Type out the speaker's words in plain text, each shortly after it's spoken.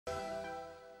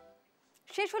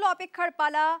শেষ হলো অপেক্ষার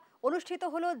পালা, অনুষ্ঠিত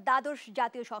হলো দ্বাদশ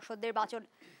জাতীয় সংসদ নির্বাচন।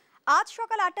 আজ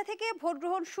সকাল ৮টা থেকে ভোট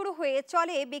গ্রহণ শুরু হয়ে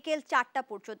চলে বিকেল ৪টা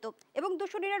পর্যন্ত এবং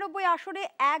 ২৯৯ আসনে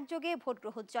একযোগে ভোট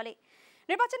গ্রহণ চলে।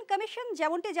 নির্বাচন কমিশন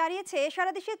যেমনটি জানিয়েছে,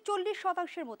 সারা দেশে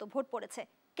 ৪০% মতো ভোট পড়েছে।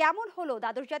 কেমন হলো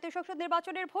দ্বাদশ জাতীয় সংসদ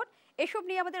নির্বাচনের ভোট, এসব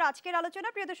নিয়ে আমাদের আজকের আলোচনা।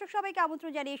 প্রিয় দর্শক, সবাইকে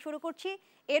আমন্ত্রণ জানিয়ে শুরু করছি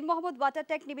এর মোহাম্মদ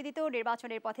ওয়াটারটেক নিবেদিত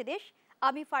নির্বাচনের পথে দেশ।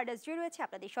 আমি ফারদাস জি রয়েছে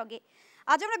আপনাদের সঙ্গে।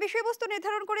 আজ আমরা বিষয়বস্তু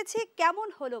নির্ধারণ করেছি কেমন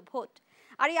হলো ভোট।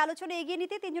 আর এই আলোচনা এগিয়ে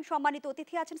নিতে তিনজন সম্মানিত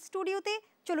অতিথি আছেন স্টুডিওতে।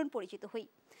 চলুন পরিচিত হই।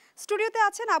 স্টুডিওতে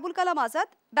আছেন আবুল কালাম আজাদ,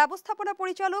 ব্যবস্থাপনা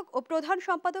পরিচালক ও প্রধান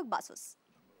সম্পাদক বাসুস।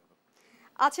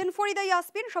 আছেন ফরিদা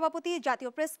ইয়াসমিন, সভাপতি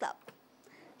জাতীয় প্রেস ক্লাব।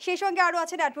 সেই সঙ্গে আরো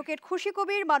আছেন অ্যাডভোকেট খুশি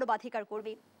কবির, মানবাধিকার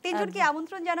কর্মী। তিনজনকে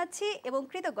আমন্ত্রণ জানাচ্ছি এবং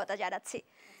কৃতজ্ঞতা জানাচ্ছি।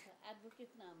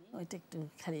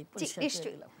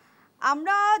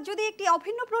 আমরা যদি একটি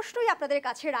অভিন্ন প্রশ্নই আপনাদের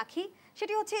কাছে রাখি,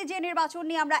 সেটি হচ্ছে যে নির্বাচন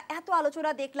নিয়ে আমরা এত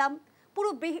আলোচনা দেখলাম, পুরো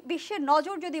বিশ্বের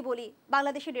নজর যদি বলি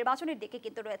বাংলাদেশের নির্বাচনের দিকে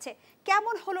কিন্তু রয়েছে।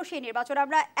 কেমন হলো সেই নির্বাচন,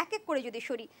 আমরা এক এক করে যদি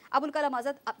শুনি। আবুল কালাম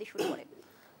আজাদ, আপনি শুরু করেন।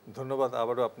 ধন্যবাদ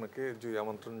আবারও আপনাকে যে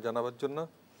আমন্ত্রণ জানাবার জন্য।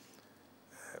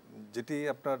 যেটি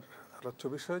আপনার আলোচ্য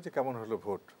বিষয় যে কেমন হলো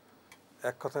ভোট,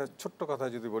 এক কথায় ছোট্ট কথা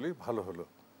যদি বলি, ভালো হলো।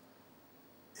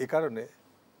 এই কারণে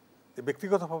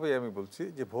ব্যক্তিগতভাবে আমি বলছি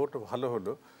যে ভোট ভালো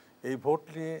হলো। এই ভোট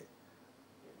নিয়ে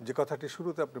যে কথাটি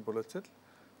শুরুতে আপনি বলেছেন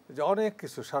যে অনেক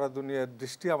কিছু, সারা দুনিয়ার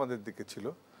দৃষ্টি আমাদের দিকে ছিল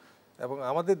এবং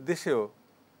আমাদের দেশেও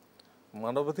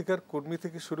মানবাধিকার কর্মী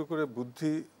থেকে শুরু করে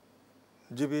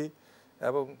বুদ্ধিজীবী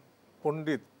এবং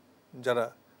পণ্ডিত যারা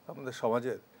আমাদের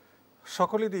সমাজের,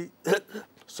 সকলেরই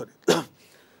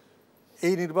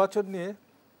এই নির্বাচন নিয়ে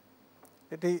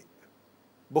এটি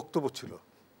বক্তব্য ছিল।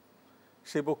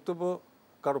 সেই বক্তব্য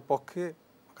কারো পক্ষে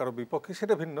কারো বিপক্ষে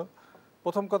সেটা ভিন্ন।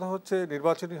 প্রথম কথা হচ্ছে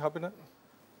নির্বাচনই হবে না,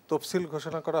 তফসিল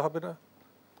ঘোষণা করা হবে না,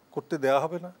 করতে দেওয়া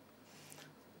হবে না।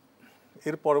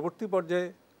 এর পরবর্তী পর্যায়ে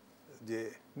যে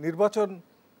নির্বাচন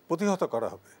প্রতিহত করা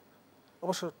হবে,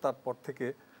 অবশ্য তারপর থেকে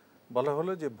বলা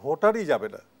হলো যে ভোটারই যাবে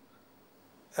না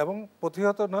এবং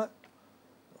প্রতিহত না,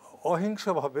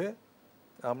 অহিংসভাবে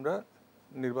আমরা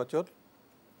নির্বাচন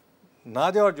না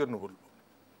যাওয়ার জন্য বলব।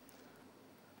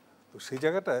 তো সেই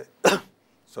জায়গাটায়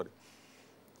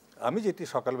আমি যেটি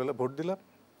সকালবেলা ভোট দিলাম,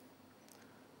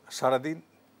 সারাদিন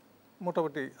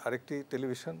মোটামুটি আরেকটি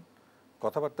টেলিভিশন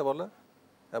কথাবার্তা বলা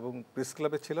এবং প্রেস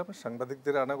ক্লাবে ছিলাম,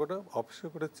 সাংবাদিকদের আনাগোনা, অফিসে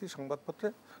করেছি, সংবাদপত্রে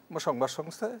বা সংবাদ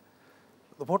সংস্থায়।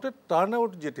 ভোটের টার্ন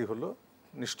আউট যেটি হলো,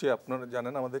 নিশ্চয়ই আপনারা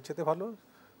জানেন আমাদের চেয়ে ভালো,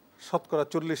 শতকরা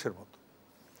 40-এর মতো।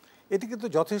 এটি কিন্তু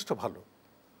যথেষ্ট ভালো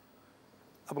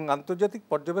এবং আন্তর্জাতিক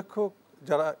পর্যবেক্ষক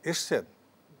যারা এসছেন,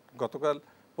 গতকাল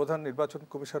প্রধান নির্বাচন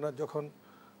কমিশনার যখন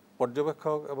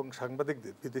পর্যবেক্ষক এবং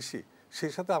সাংবাদিকদের, বিদেশি,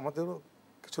 সেই সাথে আমাদেরও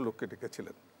কিছু লোককে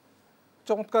ডেকেছিলেন,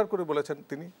 চমৎকার করে বলেছেন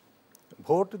তিনি,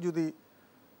 ভোট যদি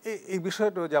এই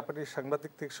বিষয়টা জাপানি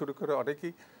সাংবাদিক থেকে শুরু করে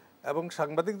অনেকেই, এবং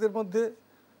সাংবাদিকদের মধ্যে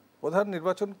প্রধান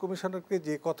নির্বাচন কমিশনারকে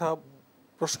যে কথা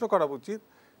প্রশ্ন করা উচিত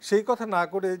সেই কথা না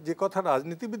করে যে কথা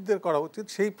রাজনীতিবিদদের করা উচিত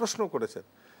সেই প্রশ্ন করেছেন।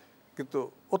 কিন্তু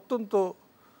অত্যন্ত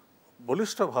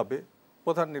বলিষ্ঠভাবে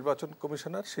প্রধান নির্বাচন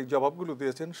কমিশনার সেই জবাবগুলো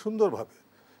দিয়েছেন সুন্দরভাবে।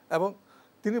 এবং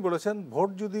তিনি বলেছেন ভোট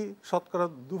যদি শতকরা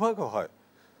 2 হয়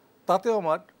তাতেও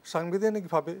আমার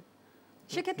সাংবিধানিকভাবে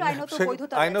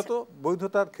আইনত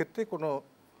বৈধতার ক্ষেত্রে কোনো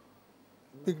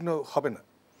বিঘ্ন হবে না।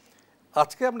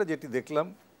 আজকে আমরা যেটি দেখলাম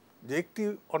যে একটি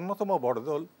অন্যতম বড়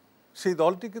দল, সেই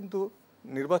দলটি কিন্তু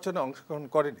নির্বাচনে অংশগ্রহণ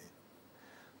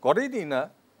করেনি না।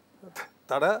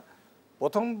 তারা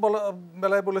প্রথম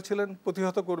বেলায় বলেছিলেন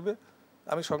প্রতিহত করবে,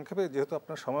 আমি সংক্ষেপে যেহেতু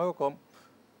আপনার সময়ও কম,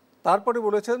 তারপরে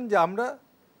বলেছেন যে আমরা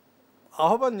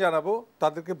আহ্বান জানাবো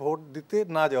তাদেরকে ভোট দিতে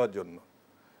না যাওয়ার জন্য।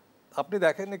 আপনি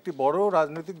দেখেন একটি বড়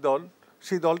রাজনৈতিক দল,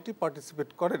 সেই দলটি পার্টিসিপেট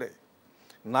করে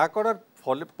না করার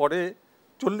ফলে পরে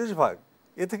 40%,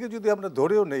 এ থেকে যদি আমরা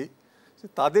ধরেও নেই যে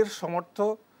তাদের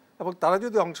সমর্থক এবং তারা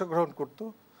যদি অংশগ্রহণ করত,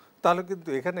 তাহলে কিন্তু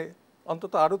এখানে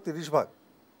অন্তত আরও 30%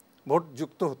 ভোট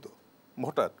যুক্ত হতো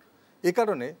ভোটার। এ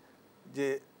কারণে যে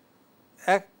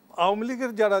আওয়ামী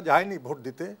লীগের যারা যায়নি ভোট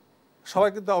দিতে, সবাই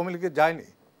কিন্তু আওয়ামী লীগের যায়নি,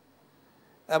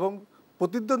 এবং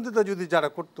প্রতিদ্বন্দ্বিতা যদি যারা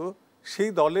করত সেই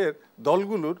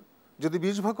দলগুলোর যদি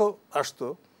 20% আসতো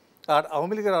আর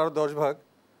আওয়ামী লীগের আরও 10%,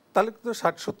 তাহলে কিন্তু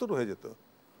 60-70 হয়ে যেত।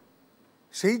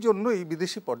 সেই জন্যই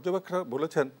বিদেশি পর্যবেক্ষকরা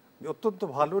বলেছেন যে অত্যন্ত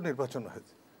ভালো নির্বাচন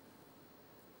হয়েছে।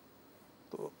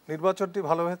 তো নির্বাচনটি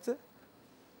ভালো হয়েছে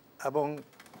এবং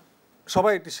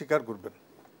সবাই এটি স্বীকার করবেন।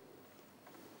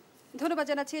 ধন্যবাদ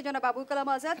জানাচ্ছি জনাব আবুল কালাম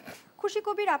আজাদ। খুশি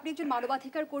কবির, আপনি একজন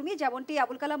মানবাধিকার কর্মী, যেমনটি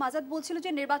আবুল কালাম আজাদ বলছিল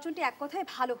যে নির্বাচনটি এক কথায়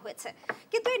ভালো হয়েছে,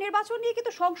 কিন্তু এই নির্বাচন নিয়ে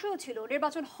কিন্তু সংশয় ছিল,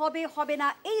 নির্বাচন হবে হবে না,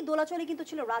 এই দোলাচলে কিন্তু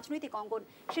ছিল রাজনৈতিক অঙ্গন।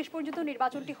 শেষ পর্যন্ত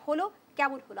নির্বাচনটি হলো,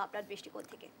 কেমন হলো আপনার দৃষ্টিকোণ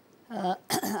থেকে?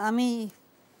 আমি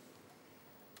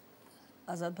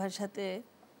আজাদ ভাইয়ের সাথে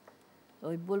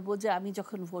ওই বলবো যে আমি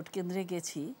যখন ভোট কেন্দ্রে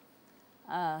গেছি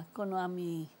কোনো আমি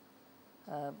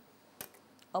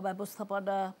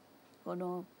অব্যবস্থাপনা কোনো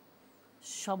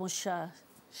সমস্যা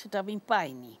সেটা আমি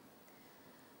পাইনি।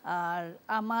 আর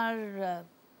আমার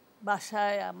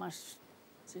বাসায় আমার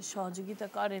যে সহযোগিতা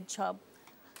করেন সব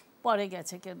পরে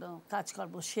গেছে, কেন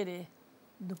কাজকর্ম সেরে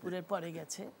দুপুরের পরে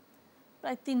গেছে,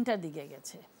 প্রায় 3টার দিকে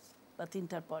গেছে বা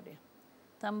 3টার পরে।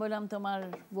 তা আমি বললাম তোমার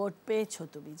ভোট পেয়েছো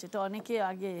তুমি, যেটা অনেকে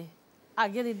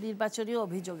আগের নির্বাচনীয়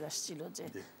অভিযোগ আসছিল যে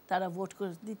তারা ভোট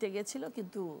দিতে গেছিল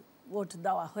কিন্তু ভোট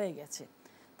দেওয়া হয়ে গেছে।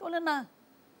 তো বলে না,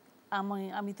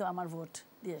 আমি তো আমার ভোট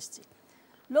দিয়ে এসেছি।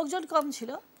 লোকজন কম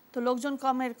ছিল, তো লোকজন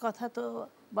কমের কথা তো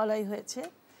বলাই হয়েছে।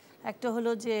 একটা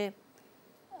হলো যে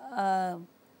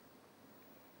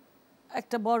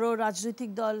একটা বড় রাজনৈতিক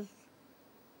দল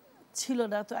ছিল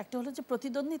না, তো একটা হলো যে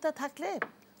প্রতিদ্বন্দ্বিতা থাকলে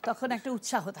তখন একটা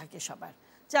উৎসাহ থাকে সবার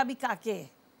যে আমি কাকে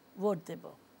ভোট দেব।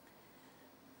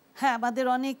 হ্যাঁ, আমাদের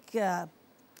অনেক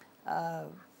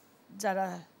যারা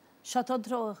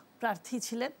স্বতন্ত্র প্রার্থী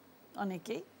ছিলেন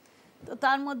অনেকেই, তো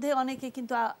তার মধ্যে অনেকে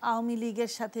কিন্তু আওয়ামী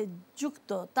লীগের সাথে যুক্ত,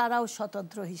 তারাও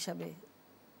স্বতন্ত্র হিসাবে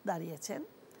দাঁড়িয়েছেন।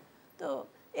 তো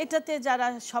এটাতে যারা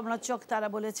সমালোচক তারা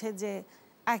বলেছে যে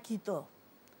একই তো,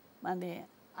 মানে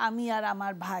আমি আর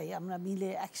আমার ভাই আমরা মিলে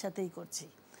একসাথেই করছি।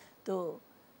 তো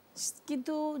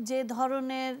কিন্তু যে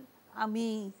ধরনের আমি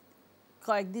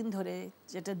কয়েকদিন ধরে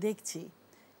যেটা দেখছি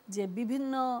যে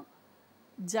বিভিন্ন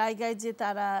জায়গায় যে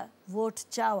তারা ভোট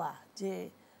চাওয়া, যে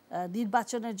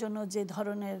নির্বাচনের জন্য যে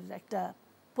ধরনের একটা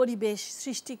পরিবেশ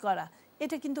সৃষ্টি করা,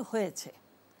 এটা কিন্তু হয়েছে।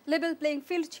 লেভেল প্লেইং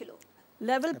ফিল্ড ছিল,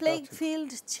 লেভেল প্লেইং ফিল্ড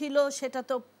ছিল, সেটা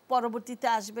তো পরবর্তীতে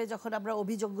আসবে যখন আমরা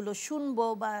অভিযোগগুলো শুনবো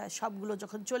বা সবগুলো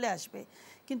যখন চলে আসবে।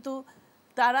 কিন্তু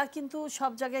তারা কিন্তু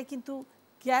সব জায়গায় কিন্তু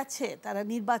গেছে, তারা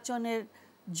নির্বাচনের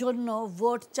জন্য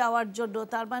ভোট চাওয়ার জন্য।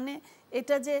 তার মানে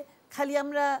এটা যে খালি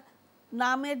আমরা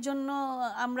নামের জন্য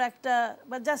আমরা একটা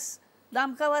বা জাস্ট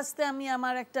নামকা ওয়াস্তে আমি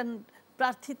আমার একটা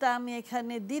প্রার্থিতা আমি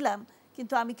এখানে দিলাম,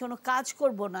 কিন্তু আমি কোনো কাজ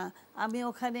করব না, আমি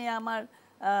ওখানে আমার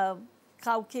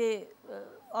কাউকে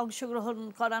অংশগ্রহণ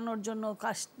করানোর জন্য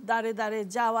দাঁড়ে দাঁড়ে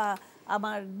যাওয়া,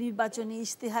 আমার নির্বাচনী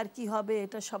ইশতেহার কি হবে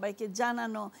এটা সবাইকে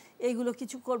জানানো, এগুলো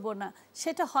কিছু করব না,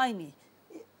 সেটা হয়নি।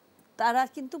 তারা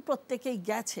কিন্তু প্রত্যেকেই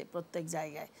গেছে প্রত্যেক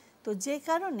জায়গায়। তো যে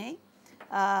কারণে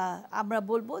আমরা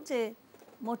বলবো যে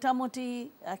মোটামুটি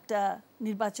একটা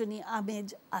নির্বাচনী আমেজ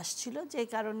আসছিল, যে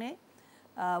কারণে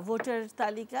ভোটার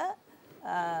তালিকা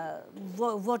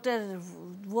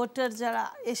ভোটার যারা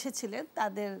এসেছিলেন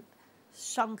তাদের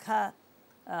সংখ্যা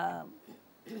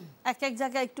এক এক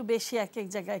জায়গায় একটু বেশি, এক এক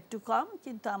জায়গায় একটু কম,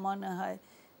 কিন্তু আমার মনে হয়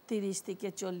 30 থেকে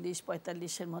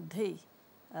 40-45-এর মধ্যেই।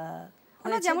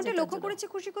 আমরা যেমনটা লক্ষ্য করেছি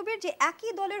খুশি কবির, যে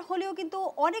একই দলের হলেও কিন্তু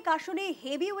অনেক আসনে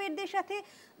হেভি ওয়েটদের সাথে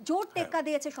জোট টেক্কা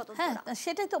দিয়েছে স্বতন্ত্ররা। হ্যাঁ,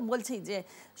 সেটাই তো বলছি যে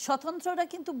স্বতন্ত্ররা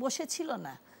কিন্তু বসেছিল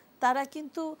না, তারা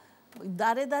কিন্তু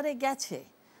দাঁড়ে দাঁড়ে গেছে।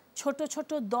 ছোট ছোট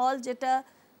দল, যেটা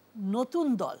নতুন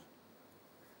দল,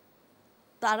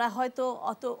 তারা হয়তো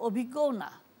অত অভিজ্ঞও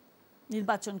না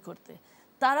নির্বাচন করতে,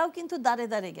 তারাও কিন্তু দাঁড়ে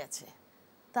দাঁড়ে গেছে।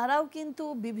 তারাও কিন্তু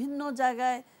বিভিন্ন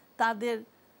জায়গায়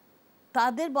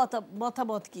তাদের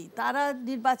মতামত কি, তারা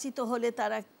নির্বাচিত হলে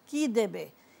তারা কি দেবে,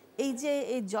 এই যে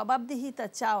এই জবাবদিহিতা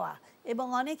চাওয়া। এবং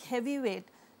অনেক হেভিওয়েট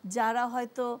যারা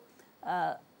হয়তো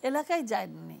এলাকায়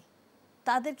যায়নি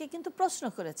তাদেরকে কিন্তু প্রশ্ন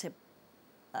করেছে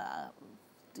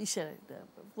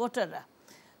ভোটাররা।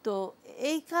 তো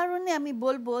এই কারণে আমি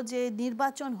বলবো যে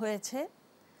নির্বাচন হয়েছে,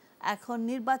 এখন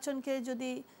নির্বাচনকে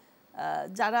যদি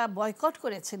যারা বয়কট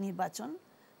করেছে নির্বাচন,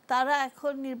 তারা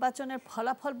এখন নির্বাচনের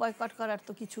ফলাফল বয়কট করার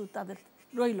তো কিছু তাদের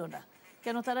রইল না,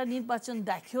 কেন তারা নির্বাচন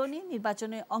দেখেও নি,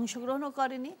 নির্বাচনে অংশগ্রহণও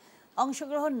করেনি।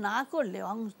 অংশগ্রহণ না করলে,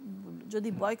 যদি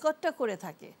বয়কটটা করে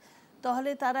থাকে, তাহলে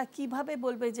তারা কিভাবে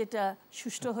বলবে যেটা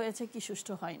সুষ্ঠু হয়েছে কি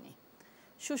সুষ্ঠু হয়নি?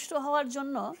 সুষ্ঠু হওয়ার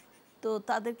জন্য তো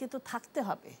তাদেরকে তো থাকতে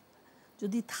হবে।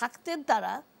 যদি থাকতেন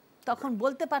তারা, তখন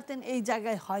বলতে পারতেন এই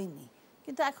জায়গায় হয়নি,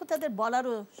 কিন্তু এখন তাদের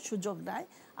বলারও সুযোগ নাই।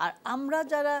 আর আমরা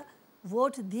যারা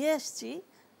ভোট দিয়ে এসছি,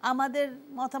 আমাদের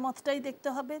মতামতটাই দেখতে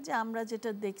হবে যে আমরা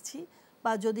যেটা দেখছি,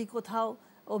 বা যদি কোথাও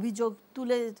অভিযোগ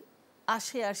তুলে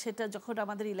আসে, আর সেটা যখন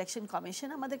আমাদের ইলেকশন কমিশন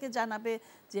আমাদেরকে জানাবে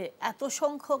যে এত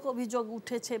সংখ্যক অভিযোগ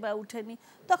উঠেছে বা উঠেনি,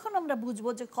 তখন আমরা বুঝবো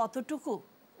যে কতটুকু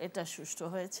এটা সুষ্ঠু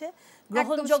হয়েছে,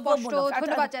 গ্রহণযোগ্য।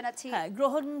 ধন্যবাদ জানাচ্ছি। হ্যাঁ,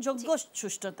 গ্রহণযোগ্য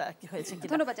সুষ্ঠুতা কি হয়েছে।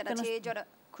 ধন্যবাদ জানাচ্ছি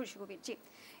খুশি কবির জি।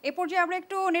 এই পর্যায়ে আমরা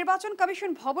একটু নির্বাচন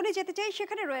কমিশন ভবনে যেতে চাই,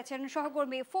 সেখানে রয়েছেন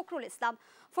সহকর্মী ফখরুল ইসলাম।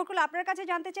 ফখরুল, আপনার কাছে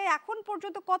জানতে চাই এখন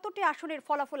পর্যন্ত কতটি আসনের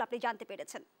ফলাফল আপনি জানতে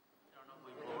পেরেছেন?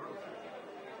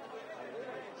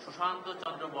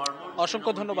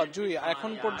 অসংখ্য ধন্যবাদ জুই।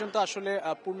 এখন পর্যন্ত আসলে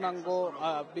পূর্ণাঙ্গ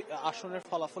আসনের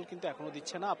ফলাফল কিন্তু এখনো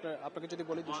দিচ্ছে না। আপনাকে যদি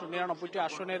বলি 299টি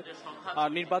আসনের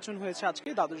নির্বাচন হয়েছে আজকে।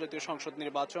 দ্বাদশ জাতীয় সংসদ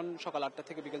নির্বাচন সকাল 8টা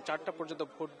থেকে বিকেল 4টা পর্যন্ত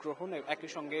ভোট গ্রহণ, একই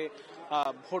সঙ্গে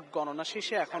ভোট গণনা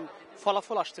শেষে এখন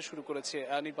ফলাফল আসতে শুরু করেছে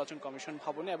নির্বাচন কমিশন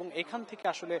ভবনে, এবং এখান থেকে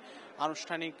আসলে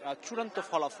আনুষ্ঠানিক চূড়ান্ত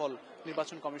ফলাফল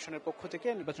নির্বাচন কমিশনের পক্ষ থেকে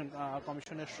নির্বাচন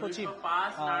কমিশনের সচিব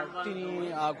তিনি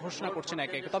ঘোষণা করছেন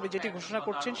একে একে। তবে যেটি ঘোষণা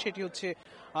করছেন সেটি হচ্ছে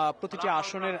প্রতিটি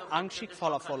আসনের আংশিক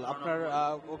ফলাফল। আপনার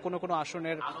কোনো কোনো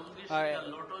আসনের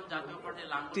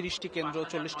 30টি কেন্দ্র,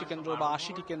 40টি কেন্দ্র বা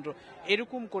 80টি কেন্দ্র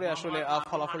এরকম করে আসলে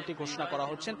ফলাফলটি ঘোষণা করা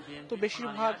হচ্ছেন। তো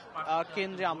বেশিরভাগ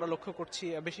কেন্দ্রে আমরা লক্ষ্য করছি,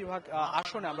 বেশিরভাগ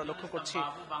আসনে আমরা লক্ষ্য করছি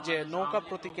যে নৌকা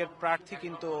প্রতীকের প্রার্থী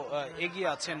কিন্তু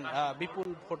এগিয়ে আছেন বিপুল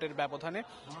ভোটের ব্যবধানে,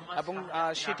 এবং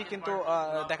সেটি কিন্তু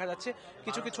দেখা যাচ্ছে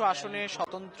কিছু কিছু আসনে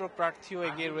স্বতন্ত্র প্রার্থীও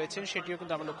এগিয়ে রয়েছেন, সেটিও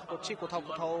কিন্তু আমরা লক্ষ্য করছি। কোথাও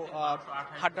কোথাও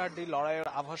হাড্ডাহাড্ডি লড়াইয়ের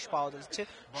আভাস পাওয়া যাচ্ছে।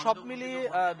 সব মিলিয়ে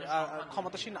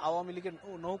ক্ষমতাসীন আওয়ামী লীগের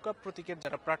নৌকা প্রতীকের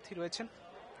যারা প্রার্থী রয়েছেন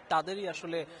তাদেরই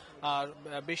আসলে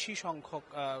বেশি সংখ্যক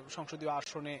সংসদীয়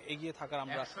আসনে এগিয়ে থাকার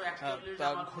আমরা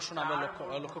ঘোষণা আমরা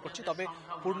লক্ষ্য করছি। তবে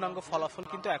পূর্ণাঙ্গ ফলাফল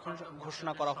কিন্তু এখন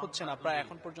ঘোষণা করা হচ্ছে না। প্রায়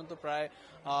এখন পর্যন্ত প্রায়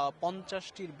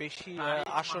 50টির বেশি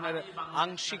আসনের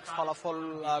আংশিক ফলাফল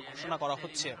ঘোষণা করা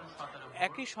হচ্ছে।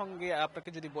 একই সঙ্গে আপনাকে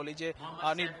যদি বলি যে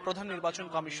প্রধান নির্বাচন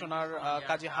কমিশনার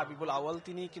কাজী হাবিবুল আউয়াল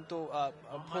তিনি কিন্তু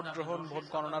ভোট গ্রহণ, ভোট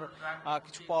গণনার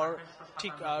কিছু পর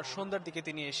ঠিক সন্ধ্যার দিকে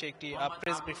তিনি এসে একটি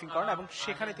প্রেস ব্রিফিং করেন, এবং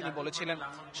সেখানে তিনি বলেছিলেন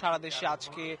সারা দেশে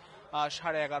আজকে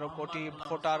 11.5 কোটি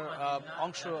ভোটার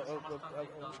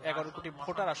 11 কোটি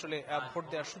ভোটার আসলে ভোট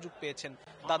দেওয়ার সুযোগ পেয়েছেন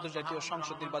দ্বাদশ জাতীয়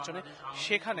সংসদ নির্বাচনে।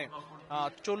 সেখানে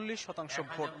 40%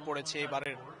 ভোট পড়েছে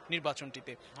এবারের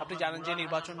নির্বাচনটিতে। আপনি জানেন যে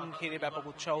নির্বাচন ঘিরে ব্যাপক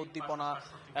উৎসাহ, উদ্দীপনা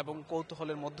এবং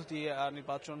কৌতূহলের মধ্য দিয়ে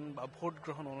নির্বাচন বা ভোট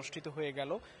গ্রহণ অনুষ্ঠিত হয়ে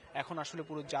গেল। এখন আসলে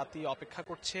পুরো জাতি অপেক্ষা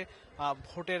করছে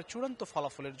ভোটের চূড়ান্ত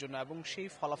ফলাফলের জন্য, এবং সেই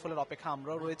ফলাফলের অপেক্ষা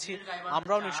আমরাও রয়েছি।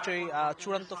 আমরাও নিশ্চয়ই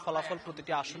চূড়ান্ত ফলাফল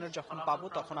প্রতিটি আসনের যখন পাবো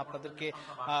তখন আপনাদেরকে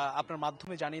আপনার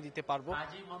মাধ্যমে জানিয়ে দিতে পারবো।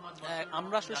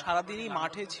 আমরা আসলে সারাদিনই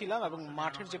মাঠে ছিলাম এবং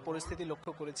মাঠের যে পরিস্থিতি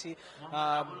লক্ষ্য করেছি,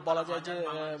 বলা যায় যে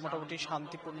মোটামুটি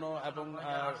শান্তিপূর্ণ এবং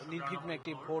নির্বিঘ্ন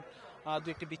একটি ভোট, দু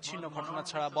একটি বিচ্ছিন্ন ঘটনা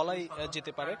ছাড়া বলাই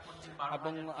যেতে পারে।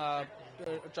 এবং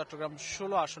চট্টগ্রাম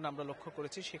 16 আসনে আমরা লক্ষ্য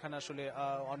করেছি সেখানে আসলে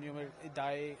অনিয়মের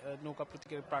দায়ে নৌকা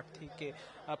প্রতীকের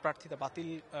প্রার্থিতা বাতিল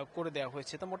করে দেওয়া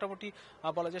হয়েছে। তো মোটামুটি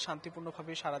বলা যায়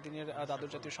শান্তিপূর্ণভাবে সারাদিনের দ্বাদশ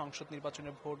জাতীয় সংসদ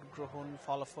নির্বাচনের ভোট গ্রহণ,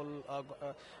 ফলাফল,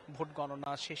 ভোট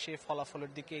গণনা শেষে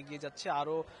ফলাফলের দিকে এগিয়ে যাচ্ছে।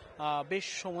 আরও বেশ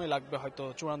সময় লাগবে হয়তো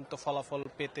চূড়ান্ত ফলাফল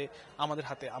পেতে আমাদের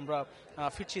হাতে। আমরা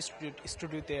ফিরছি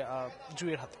স্টুডিওতে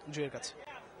জুয়ের কাছে।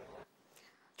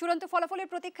 চূড়ান্ত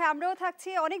ফলাফলের প্রতীক্ষায় আমরাও থাকছি।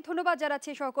 অনেক ধন্যবাদ জানাচ্ছি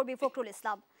সহকর্মী ফখরুল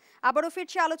ইসলাম। আবারও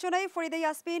ফিরছি আলোচনায়। ফরিদা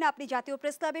ইয়াসমিন, আপনি জাতীয়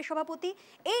প্রেস ক্লাবের সভাপতি।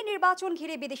 এই নির্বাচন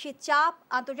ঘিরে বিদেশি চাপ,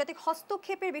 আন্তর্জাতিক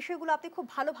হস্তক্ষেপের বিষয়গুলো আপনি খুব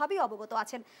ভালোভাবেই অবগত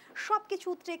আছেন। সবকিছু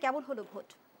উতরে কেমন হলো ভোট?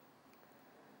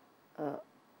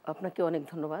 আপনাকে অনেক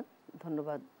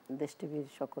ধন্যবাদ দেশ টিভির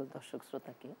সকল দর্শক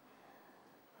শ্রোতাকে।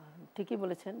 ঠিকই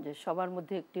বলেছেন যে সবার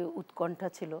মধ্যে একটি উৎকণ্ঠা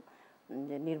ছিল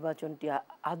যে নির্বাচনটি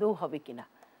আদৌ হবে কিনা।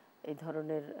 এই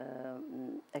ধরনের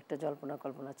একটা জল্পনা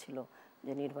কল্পনা ছিল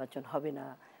যে নির্বাচন হবে না।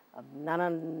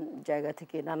 নানান জায়গা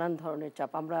থেকে নানান ধরনের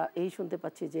চাপ আমরা এই শুনতে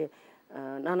পাচ্ছি যে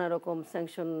নানা রকম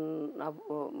স্যাংশন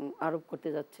আরোপ করতে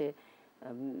যাচ্ছে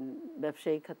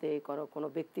ব্যবসায়ী খাতে, কোনো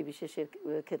ব্যক্তি বিশেষের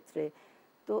ক্ষেত্রে।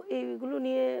 তো এইগুলো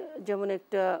নিয়ে যেমন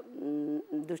একটা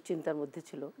দুশ্চিন্তার মধ্যে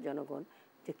ছিল জনগণ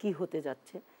যে কি হতে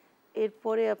যাচ্ছে।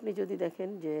 এরপরে আপনি যদি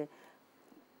দেখেন যে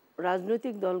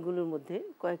রাজনৈতিক দলগুলোর মধ্যে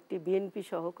কয়েকটি, বিএনপি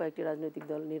সহ কয়েকটি রাজনৈতিক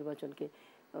দল নির্বাচনকে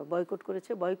বয়কট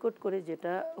করেছে। বয়কট করে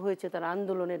যেটা হয়েছে তারা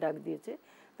আন্দোলনে ডাক দিয়েছে,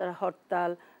 তারা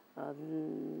হরতাল,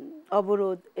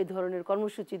 অবরোধ এ ধরনের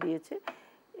কর্মসূচি দিয়েছে।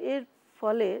 এর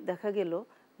ফলে দেখা গেল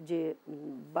যে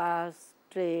বাস,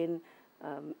 ট্রেন,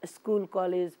 স্কুল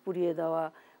কলেজ পুড়িয়ে দেওয়া,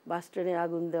 বাস ট্রেনে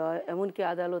আগুন দেওয়া, এমনকি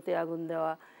আদালতে আগুন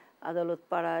দেওয়া, আদালত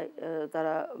পাড়ায়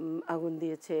তারা আগুন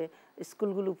দিয়েছে,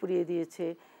 স্কুলগুলো পুড়িয়ে দিয়েছে।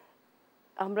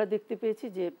 আমরা দেখতে পেয়েছি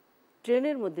যে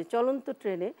ট্রেনের মধ্যে, চলন্ত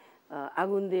ট্রেনে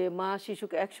আগুন দিয়ে মা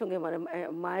শিশুকে একসঙ্গে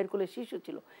মায়ের কোলে শিশু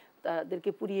ছিল তাদেরকে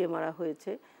পুড়িয়ে মারা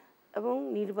হয়েছে। এবং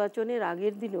নির্বাচনের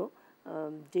আগের দিনও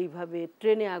যেইভাবে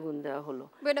ট্রেনে আগুন দেওয়া হলো,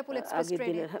 আগের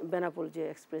দিনের বেনাপোল যে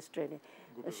এক্সপ্রেস ট্রেনে,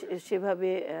 সেভাবে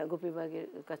গোপীবাগের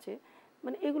কাছে,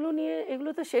 মানে এগুলো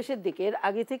তো শেষের দিকে। এর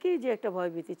আগে থেকেই যে একটা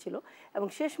ভয়ভীতি ছিল এবং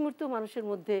শেষ মুহূর্তে মানুষের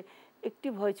মধ্যে একটি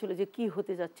ভয় ছিল যে কি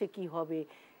হতে যাচ্ছে, কি হবে।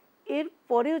 এর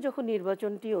পরেও যখন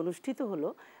নির্বাচনটি অনুষ্ঠিত হলো,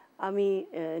 আমি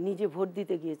নিজে ভোট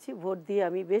দিতে গিয়েছি। ভোট দিয়ে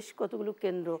আমি বেশ কতগুলো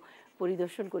কেন্দ্র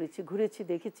পরিদর্শন করেছি, ঘুরেছি,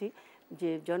 দেখেছি যে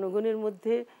জনগণের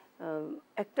মধ্যে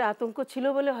একটা আতঙ্ক ছিল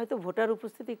বলে হয়তো ভোটার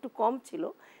উপস্থিতি একটু কম ছিল,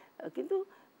 কিন্তু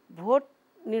ভোট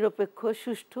নিরপেক্ষ,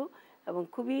 সুষ্ঠু এবং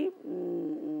খুবই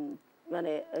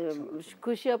মানে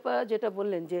খুশি আপা যেটা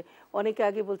বললেন যে অনেকে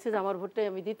আগে বলছে যে আমার ভোটটাই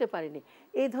আমি দিতে পারিনি,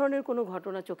 এই ধরনের কোনো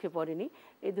ঘটনা চোখে পড়েনি,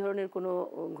 এই ধরনের কোনো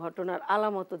ঘটনার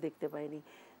আলামতও দেখতে পাইনি।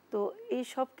 তো এই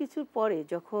সব কিছুর পরে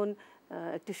যখন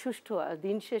একটি সুষ্ঠু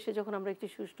দিন শেষে যখন আমরা একটি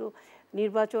সুষ্ঠু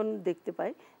নির্বাচন দেখতে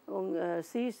পাই এবং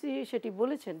সিইসি সেটি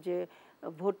বলেছেন যে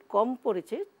ভোট কম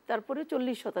পড়েছে, তারপরে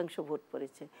 40% ভোট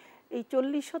পড়েছে। এই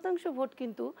 40% ভোট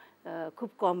কিন্তু খুব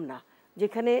কম না।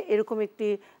 যেখানে এরকম একটি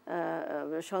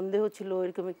সন্দেহ ছিল,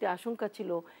 এরকম একটি আশঙ্কা ছিল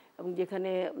এবং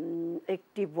যেখানে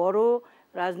একটি বড়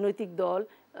রাজনৈতিক দল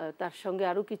তার সঙ্গে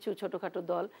আরও কিছু ছোটোখাটো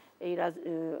দল এই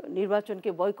নির্বাচনকে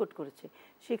বয়কট করেছে,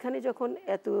 সেখানে যখন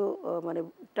এত মানে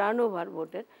টার্নওভার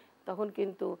ভোটের, তখন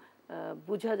কিন্তু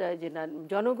বোঝা যায় যে না,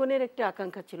 জনগণের একটা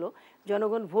আকাঙ্ক্ষা ছিল,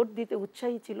 জনগণ ভোট দিতে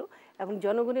উৎসাহী ছিল এবং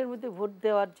জনগণের মধ্যে ভোট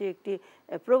দেওয়ার যে একটি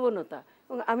প্রবণতা।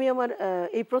 এবং আমি আমার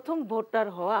এই প্রথম ভোটার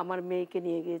হওয়া আমার মেয়েকে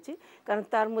নিয়ে গিয়েছি, কারণ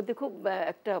তার মধ্যে খুব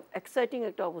একটা এক্সাইটিং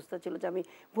একটা অবস্থা ছিল যে আমি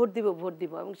ভোট দিব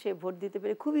এবং সে ভোট দিতে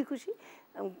পেরে খুবই খুশি।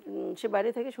 সে বাইরে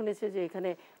থেকে শুনেছে যে এখানে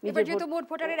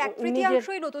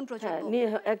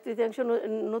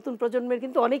নতুন প্রজন্মের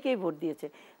কিন্তু অনেকেই ভোট দিয়েছে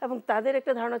এবং তাদের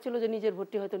একটা ধারণা ছিল যে নিজের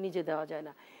ভোটটি হয়তো নিজে দেওয়া যায়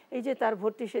না। এই যে তার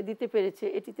ভোটটি সে দিতে পেরেছে,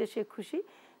 এটিতে সে খুশি।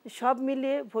 সব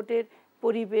মিলিয়ে ভোটের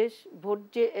পরিবেশ, ভোট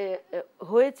যে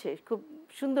হয়েছে খুব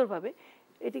সুন্দরভাবে,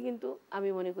 এটি কিন্তু আমি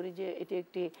মনে করি যে এটি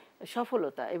একটি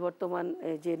সফলতা। এই বর্তমান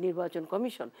যে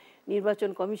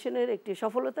নির্বাচন কমিশনের একটি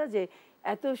সফলতা যে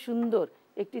এত সুন্দর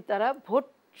একটি তারা ভোট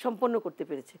সম্পন্ন করতে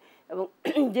পেরেছে। এবং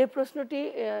যে প্রশ্নটি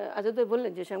আজাদ ভাই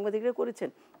বললেন যে সাংবাদিকরা করেছেন,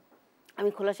 আমি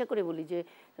খোলাসা করে বলি যে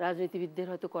রাজনীতিবিদদের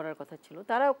হয়তো করার কথা ছিল,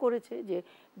 তারাও করেছে যে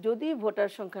যদি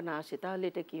ভোটার সংখ্যা না আসে তাহলে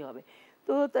এটা কি হবে।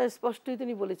 তো তার স্পষ্টই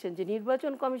তিনি বলেছেন যে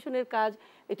নির্বাচন কমিশনের কাজ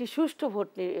এটি সুষ্ঠু ভোট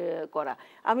করা।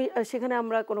 সেখানে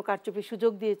আমরা কোনো কারচুপির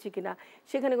সুযোগ দিয়েছি কিনা,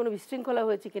 সেখানে কোনো বিশৃঙ্খলা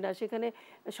হয়েছে কিনা, সেখানে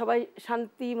সবাই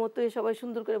শান্তি মতো সবাই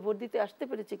সুন্দর করে ভোট দিতে আসতে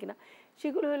পেরেছে কিনা,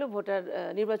 সেগুলো হলো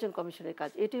নির্বাচন কমিশনের কাজ,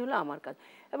 এটি হলো আমার কাজ।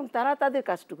 এবং তারা তাদের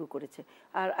কাজটুকু করেছে।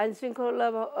 আর আইনশৃঙ্খলা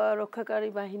রক্ষাকারী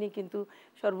বাহিনী কিন্তু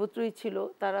সর্বত্রই ছিল,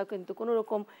 তারা কিন্তু কোনো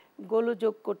রকম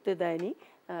গোলযোগ করতে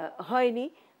হয়নি।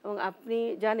 এবং আপনি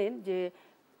জানেন যে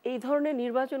এই ধরনের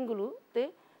নির্বাচনগুলোতে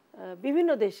বিভিন্ন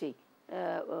দেশেই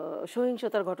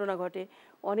সহিংসতার ঘটনা ঘটে,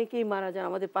 অনেকেই মারা যান।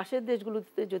 আমাদের পাশের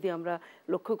দেশগুলোতে যদি আমরা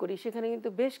লক্ষ্য করি, সেখানে কিন্তু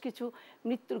বেশ কিছু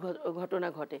মৃত্যুর ঘটনা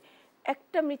ঘটে।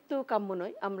 একটা মৃত্যু কাম্য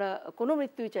নয়, আমরা কোনো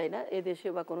মৃত্যুই চাই না এ দেশে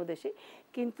বা কোনো দেশে,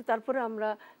 কিন্তু তারপরে আমরা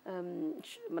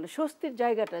মানে স্বস্তির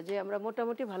জায়গাটা যে আমরা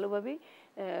মোটামুটি ভালোভাবেই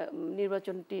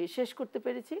নির্বাচনটি শেষ করতে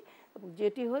পেরেছি।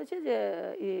 যেটি হয়েছে যে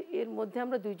এর মধ্যে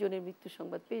আমরা 2 জনের মৃত্যুর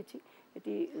সংবাদ পেয়েছি।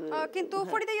 এটি কিন্তু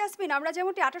ফরিদা ইয়াসমিন, আমরা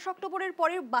যেমনটি 28 অক্টোবরের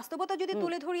পরের বাস্তবতা যদি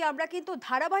তুলে ধরি, আমরা কিন্তু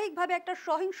ধারাবাহিকভাবে একটা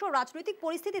সহিংস রাজনৈতিক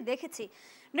পরিস্থিতি দেখেছি।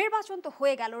 নির্বাচন তো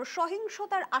হয়ে গেল,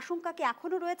 সহিংসতার আশঙ্কা কি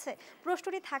এখনো রয়েছে?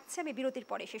 প্রশ্নটি থাকছে, আমি বিরতির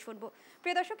পরে এসে শুনবো।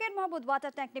 প্রিয় দর্শকের, মোহাম্মদ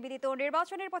ওয়াটার ট্যাঙ্ক নিবেদিত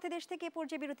নির্বাচনের পথে দেশ থেকে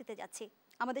পর্যায়ে বিরতিতে যাচ্ছি,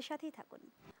 আমাদের সাথেই থাকুন।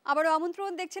 আবারও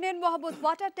আমন্ত্রণ, দেখছিলেন মোহাম্মদ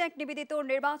ওয়াটার ট্যাঙ্ক নিবেদিত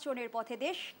নির্বাচনের পথে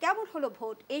দেশ। কেমন হলো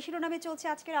ভোট, এই শিরোনামে চলছে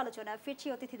আজকের আলোচনা। ফিরছি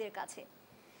অতিথিদের কাছে।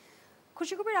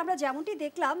 খুশি কবির, আমরা যেমনটি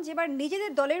দেখলাম যে এবার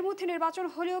নিজেদের দলের মধ্যে নির্বাচন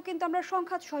হলেও কিন্তু আমরা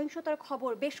সংঘাত সহিংসতার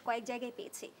খবর বেশ কয়েক জায়গায়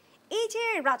পেয়েছি। এই যে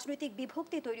রাজনৈতিক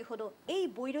বিভক্তি তৈরি হলো, এই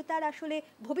বৈরতার আসলে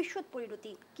ভবিষ্যৎ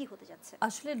পরিণতি কি হতে যাচ্ছে?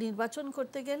 আসলে নির্বাচন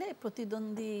করতে গেলে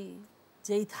প্রতিদ্বন্দ্বী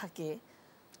যেই থাকে,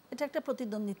 এটা একটা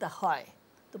প্রতিদ্বন্দ্বিতা হয়।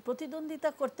 তো প্রতিদ্বন্দ্বিতা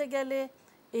করতে গেলে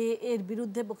এর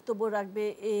বিরুদ্ধে বক্তব্য রাখবে,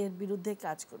 এর বিরুদ্ধে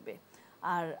কাজ করবে।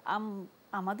 আর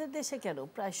আমাদের দেশে কেন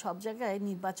প্রায় সব জায়গায়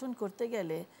নির্বাচন করতে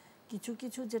গেলে কিছু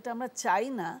কিছু যেটা আমরা চাই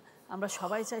না, আমরা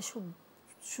সবাই চাই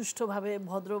সুষ্ঠুভাবে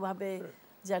ভদ্রভাবে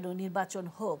যেন নির্বাচন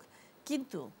হোক,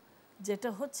 কিন্তু যেটা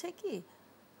হচ্ছে কি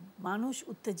মানুষ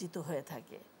উত্তেজিত হয়ে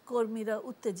থাকে, কর্মীরা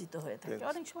উত্তেজিত হয়ে থাকে,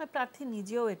 অনেক সময় প্রার্থী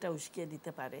নিজেও এটা উস্কিয়ে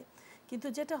দিতে পারে। কিন্তু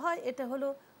যেটা হয় এটা হলো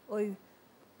ওই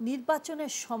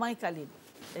নির্বাচনের সময়কালীন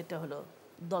এটা হলো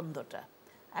দ্বন্দ্বটা।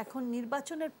 এখন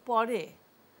নির্বাচনের পরে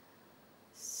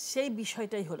সেই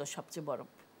বিষয়টাই হলো সবচেয়ে বড়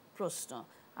প্রশ্ন।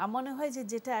 আমার মনে হয় যে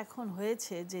যেটা এখন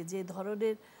হয়েছে, যে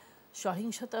ধরনের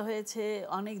সহিংসতা হয়েছে,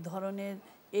 অনেক ধরনের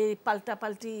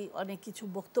পাল্টাপাল্টি অনেক কিছু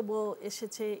বক্তব্য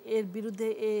এসেছে, এর বিরুদ্ধে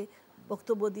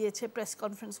বক্তব্য দিয়েছে, প্রেস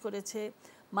কনফারেন্স করেছে,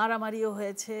 মারামারিও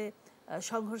হয়েছে,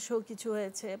 সংঘর্ষও কিছু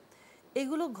হয়েছে,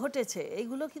 এগুলো ঘটেছে।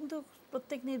 এগুলো কিন্তু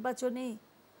প্রত্যেক নির্বাচনেই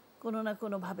কোনো না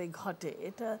কোনোভাবে ঘটে।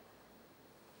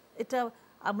 এটা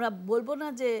আমরা বলবো না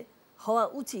যে হওয়া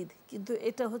উচিত, কিন্তু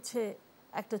এটা হচ্ছে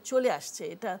একটা চলে আসছে,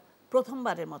 এটা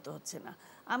প্রথমবারের মতো হচ্ছে না।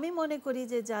 আমি মনে করি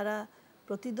যে যারা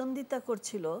প্রতিদ্বন্দ্বিতা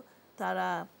করছিল তারা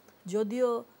যদিও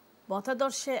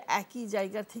মতাদর্শে একই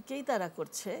জায়গা থেকেই তারা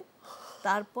করছে,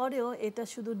 তারপরেও এটা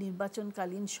শুধু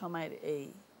নির্বাচনকালীন সময়ের, এই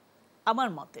আমার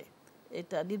মতে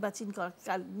এটা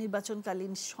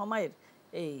নির্বাচনকালীন সময়ের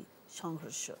এই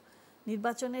সংঘর্ষ।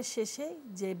 নির্বাচনের শেষে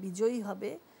যে বিজয়ী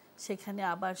হবে সেখানে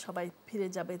আবার সবাই ফিরে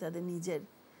যাবে তাদের নিজের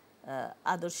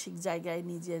আদর্শিক জায়গায়,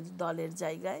 নিজের দলের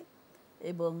জায়গায়,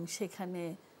 এবং সেখানে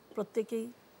প্রত্যেকেই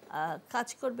কাজ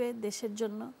করবে দেশের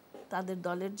জন্য, তাদের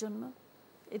দলের জন্য।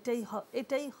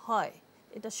 এটাই হয়,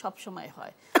 এটা সব সময়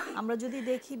হয়। আমরা যদি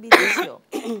দেখি বিদেশেও,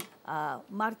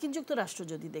 মার্কিন যুক্তরাষ্ট্র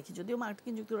যদি দেখি, যদিও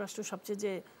মার্কিন যুক্তরাষ্ট্র সবচেয়ে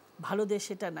যে ভালো দেশ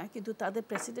সেটা না, কিন্তু তাদের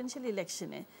প্রেসিডেন্সিয়াল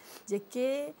ইলেকশনে যে কে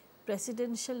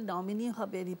প্রেসিডেন্সিয়াল নমিনি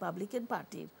হবে রিপাবলিকান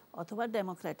পার্টির অথবা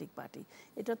ডেমোক্রেটিক পার্টি,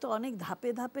 এটা তো অনেক ধাপে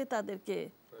ধাপে তাদেরকে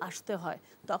আসতে হয়।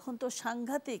 তখন তো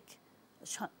সাংঘাতিক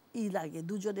লাগে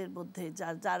দুজনের মধ্যে,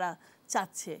 যারা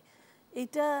চাচ্ছে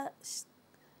এটা,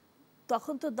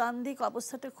 তখন তো দ্বান্দ্বিক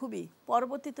অবস্থাটা খুবই।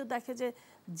 পরবর্তীতে দেখে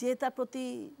যে তার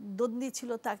প্রতিদ্বন্দ্বী ছিল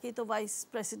তাকেই তো ভাইস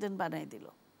প্রেসিডেন্ট বানাই দিল।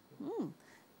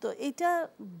 তো এইটা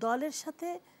দলের সাথে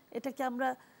এটাকে আমরা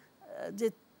যে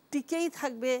টিকেই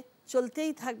থাকবে,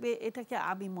 চলতেই থাকবে, এটাকে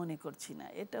আমি মনে করছি না।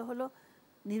 এটা হলো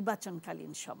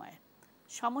নির্বাচনকালীন সময়।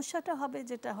 সমস্যাটা হবে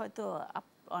যেটা হয়তো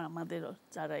আমাদের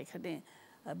যারা এখানে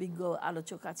বিজ্ঞ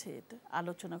আলোচক আছে এটা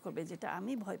আলোচনা করবে, যেটা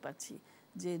আমি ভয় পাচ্ছি,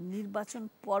 যে নির্বাচন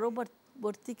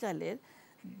পরবর্তীকালের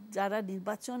যারা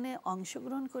নির্বাচনে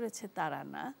অংশগ্রহণ করেছে তারা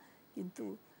না, কিন্তু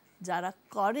যারা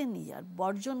করেনি আর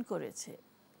বর্জন করেছে,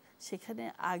 সেখানে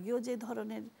আগেও যে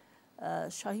ধরনের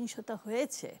সহিংসতা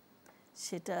হয়েছে,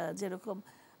 সেটা যেরকম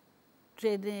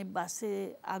ট্রেনে বাসে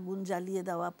আগুন জ্বালিয়ে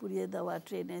দেওয়া, পুড়িয়ে দেওয়া,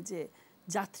 ট্রেনে যে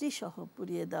যাত্রী সহ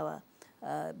পুড়িয়ে দেওয়া,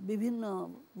 বিভিন্ন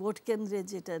ভোট কেন্দ্রে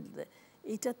যেটা,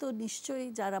 এটা তো নিশ্চয়ই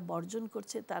যারা বর্জন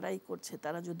করছে তারাই করছে।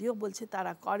 তারা যদিও বলছে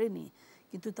তারা করেনি,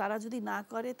 কিন্তু তারা যদি না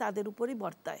করে তাদের উপরই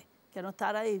বর্তায়। কেন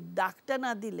তারা এই ডাকটা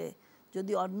না দিলে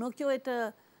যদি অন্য কেউ এটা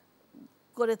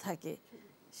করে থাকে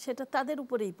সেটা তাদের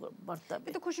উপরেই বর্তাবে।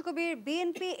 কিন্তু খুশি কবির,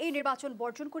 বিএনপি এই নির্বাচন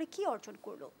বর্জন করে কি অর্জন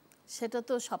করলো? সেটা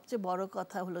তো সবচেয়ে বড়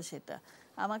কথা হলো সেটা।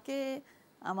 আমাকে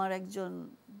আমার একজন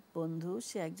বন্ধু,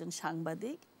 সে একজন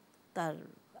সাংবাদিক, তার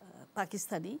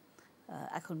পাকিস্তানি,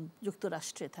 এখন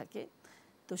যুক্তরাষ্ট্রে থাকে,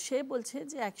 তো সে বলছে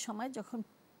যে এক সময় যখন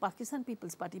পাকিস্তান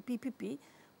পিপলস পার্টি পিপিপি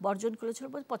বর্জন করেছিল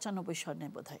 95 সনে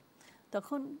বোধহয়,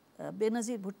 তখন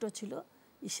বেনজির ভুট্টো ছিল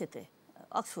ইসেতে,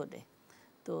 অক্সফোর্ডে,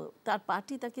 তো তার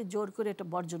পার্টি তাকে জোর করে এটা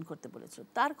বর্জন করতে বলেছিল।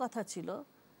 তার কথা ছিল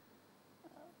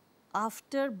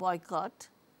আফটার বয়কট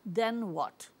দেন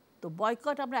হোয়াট। তো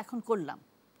বয়কট আমরা এখন করলাম,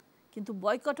 কিন্তু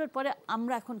বয়কটের পরে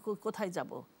আমরা এখন কোথায়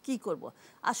যাব, কি করব?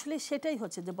 আসলে সেটাই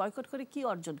হচ্ছে যে বয়কট করে কি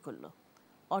অর্জন করলো?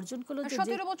 অর্জন করলো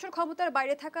 17 বছর ক্ষমতার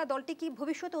বাইরে থাকা দলটি কি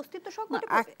ভবিষ্যতে অস্তিত্ব সংকটে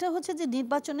পড়বে? একটা হচ্ছে যে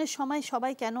নির্বাচনের সময়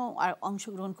সবাই কেন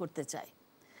অংশগ্রহণ করতে চায়,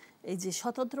 এই যে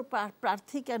স্বতন্ত্র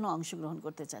প্রার্থী কেন অংশগ্রহণ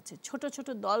করতে চাচ্ছে, ছোট ছোট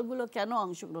দলগুলো কেন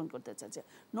অংশগ্রহণ করতে চাচ্ছে,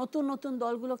 নতুন নতুন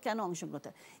দলগুলো কেন অংশগ্রহণ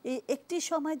করতে, এই একটি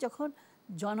সময় যখন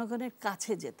জনগণের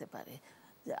কাছে যেতে পারে,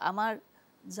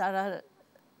 যারা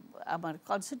আমার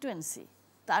কনস্টিটুয়েন্সি,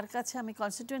 তার কাছে, আমি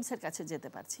কনস্টিটুয়েন্সির কাছে যেতে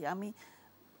পারছি,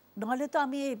 নাহলে তো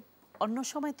আমি অন্য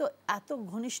সময় তো এত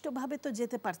ঘনিষ্ঠভাবে তো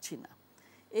যেতে পারছি না।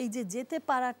 এই যে যেতে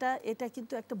পারাটা, এটা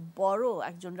কিন্তু একটা বড়,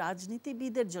 একজন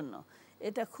রাজনীতিবিদের জন্য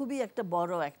এটা খুবই একটা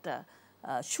বড় একটা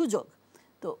সুযোগ।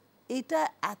 তো এটা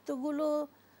এতগুলো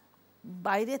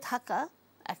বাইরে থাকা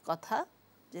এক কথা,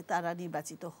 যে তারা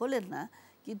নির্বাচিত হলেন না,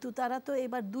 কিন্তু তারা তো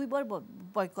এবার 2 বার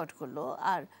বয়কট করলো।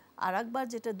 আর একবার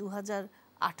যেটা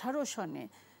 2018 সনে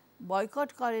বয়কট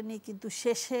করেনি, কিন্তু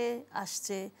শেষে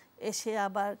আসছে, এসে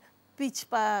আবার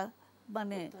পিছপা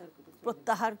মানে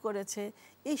প্রত্যাহার করেছে।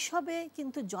 এইসবে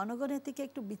কিন্তু জনগণের থেকে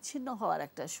একটু বিচ্ছিন্ন হওয়ার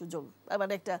একটা সুযোগ,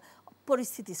 মানে একটা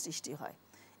পরিস্থিতি সৃষ্টি হয়।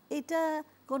 এটা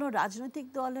কোনো রাজনৈতিক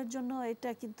দলের জন্য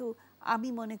এটা কিন্তু আমি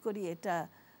মনে করি এটা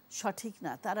সঠিক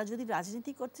না। তারা যদি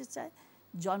রাজনীতি করতে চায়,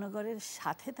 জনগণের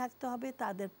সাথে থাকতে হবে,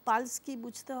 তাদের পালস কি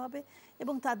বুঝতে হবে,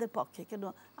 এবং তাদের পক্ষে। কেন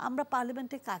আমরা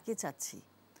পার্লামেন্টে কাকে চাচ্ছি?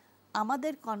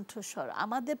 আমাদের কণ্ঠস্বর,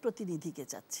 আমাদের প্রতিনিধিকে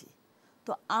চাচ্ছি।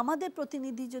 তো আমাদের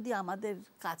প্রতিনিধি যদি আমাদের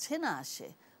কাছে না আসে,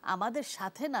 আমাদের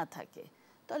সাথে না থাকে,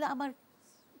 তাহলে আমার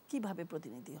কিভাবে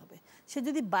প্রতিনিধি হবে? সে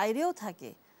যদি বাইরেও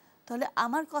থাকে তাহলে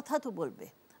আমার কথা তো বলবে,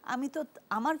 আমি তো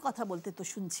আমার কথা বলতে তো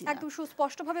শুনছি। একদম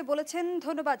সুস্পষ্টভাবে বলেছেন,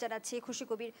 ধন্যবাদ জানাচ্ছি খুশি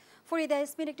কবির। ফরিদা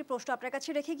ইয়াসমিন, একটি প্রশ্ন আপনার কাছে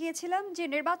রেখে গিয়েছিলাম যে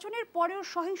নির্বাচনের পরেও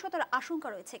সহিংসতার আশঙ্কা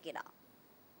রয়েছে কিনা?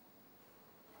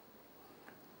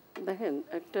 দেখেন,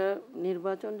 একটা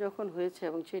নির্বাচন যখন হয়েছে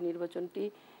এবং সেই নির্বাচনটি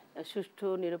সুষ্ঠু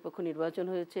নিরপেক্ষ নির্বাচন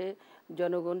হয়েছে,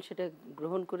 জনগণ সেটা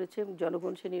গ্রহণ করেছে,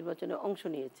 জনগণ সে নির্বাচনে অংশ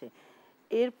নিয়েছে,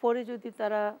 এরপরে যদি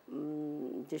তারা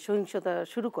যে সহিংসতা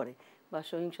শুরু করে বা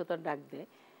সহিংসতার ডাক দেয়,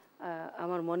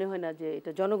 আমার মনে হয় না যে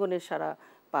এটা জনগণের সারা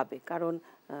পাবে। কারণ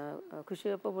খুশি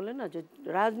আপা বলেন না যে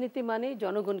রাজনীতি মানেই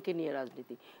জনগণকে নিয়ে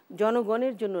রাজনীতি,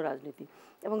 জনগণের জন্য রাজনীতি,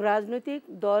 এবং রাজনৈতিক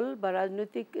দল বা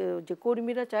রাজনৈতিক যে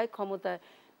কর্মীরা চায় ক্ষমতায়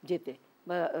যেতে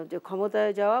বা যে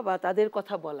ক্ষমতায় যাওয়া বা তাদের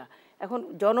কথা বলা। এখন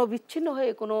জনবিচ্ছিন্ন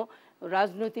হয়ে কোনো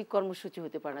রাজনৈতিক কর্মসূচি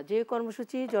হতে পারে না। যে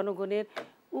কর্মসূচি জনগণের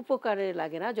উপকারে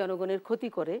লাগে না, জনগণের ক্ষতি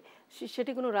করে,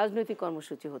 সেটি কোনো রাজনৈতিক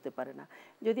কর্মসূচি হতে পারে না।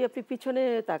 যদি আপনি পিছনে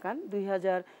তাকান,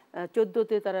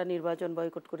 2014-তে তারা নির্বাচন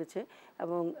বয়কট করেছে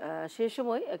এবং সে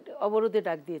সময় একটা অবরোধে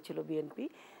ডাক দিয়েছিল বিএনপি।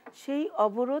 সেই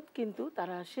অবরোধ কিন্তু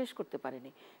তারা শেষ করতে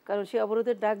পারেনি, কারণ সেই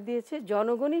অবরোধের ডাক দিয়েছে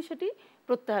জনগণই, সেটি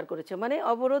প্রত্যাহার করেছে। মানে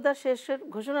অবরোধ আর শেষের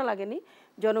ঘোষণা লাগেনি,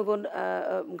 জনগণ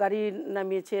গাড়ি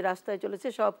নামিয়েছে, রাস্তায় চলেছে,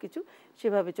 সব কিছু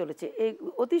সেভাবে চলেছে। এই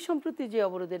অতি সম্প্রতি যে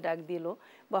অবরোধের ডাক দিল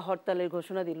বা হরতালের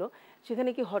ঘোষণা দিল, সেখানে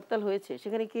কি হরতাল হয়েছে?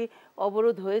 সেখানে কি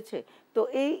অবরোধ হয়েছে? তো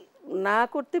এই না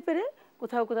করতে পেরে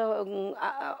কোথাও কোথাও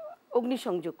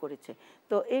অগ্নিসংযোগ করেছে।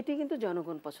 তো এটি কিন্তু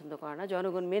জনগণ পছন্দ করে না,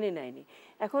 জনগণ মেনে নেয়নি।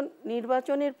 এখন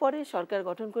নির্বাচনের পরে সরকার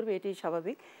গঠন করবে, এটি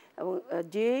স্বাভাবিক। এবং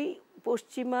যেই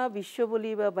পশ্চিমা বিশ্ব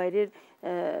বলি বা বাইরের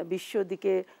বিশ্ব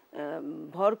দিকে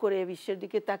ভর করে, বিশ্বের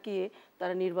দিকে তাকিয়ে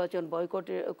তারা নির্বাচন বয়কট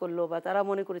করলো বা তারা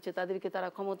মনে করেছে তাদেরকে তারা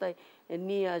ক্ষমতায়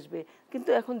নিয়ে আসবে, কিন্তু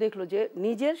এখন দেখলো যে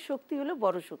নিজের শক্তি হলো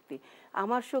বড় শক্তি।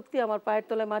 আমার শক্তি আমার পায়ের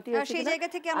তলায় মাটি আছে। সেই জায়গা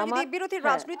থেকে আমরা যদি বিরোধী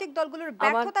রাজনৈতিক দলগুলোর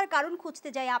ব্যর্থতার কারণ খুঁজতে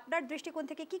যাই, আপনার দৃষ্টিকোণ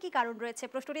থেকে কি কি কারণ রয়েছে,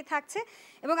 প্রশ্নটি থাকছে।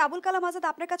 এবং আবুল কালাম আজাদ,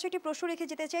 আপনার কাছে একটি প্রশ্ন রেখে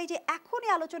যেতে চাই যে এখনই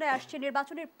আলোচনায় আসছে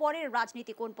নির্বাচনের পরের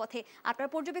রাজনীতি কোন পথে, আপনার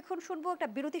পর্যবেক্ষণ শুনবো। একটা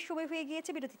বিরতির সময় হয়ে গিয়েছে,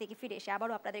 বিরতি থেকে ফিরে এসে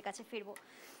আবারও আপনাদের কাছে ফিরবো।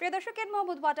 প্রিয় দর্শক,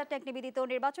 মোহাম্মদ ওয়াটার ট্যাঙ্ক নিবেদিত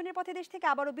নির্বাচনের পথে দেশ থেকে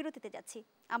আবারও বিরতিতে যাচ্ছি,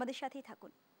 আমাদের সাথেই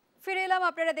থাকুন। ফিরে এলাম,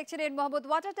 আপনারা দেখছেন মোহাম্মদ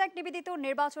ওয়াটার ট্যাঙ্ক নিবেদিত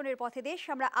নির্বাচনের পথে দেশ।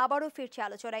 আমরা আবারও ফিরছি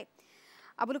আলোচনায়।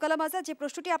 আবুল কালাম আজাদ, যে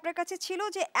প্রশ্নটি আপনার কাছে ছিল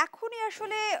যে এখনই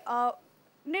আসলে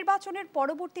নির্বাচনের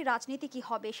পরবর্তী রাজনীতি কি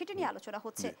হবে, সেটা নিয়ে আলোচনা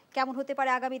হচ্ছে। কেমন হতে পারে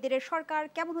আগামী দিনের সরকার,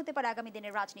 কেমন হতে পারে আগামী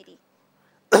দিনের রাজনীতি?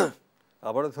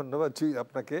 আবারও ধন্যবাদ জি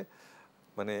আপনাকে।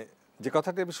 মানে যে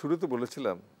কথাটি আমি শুরুতে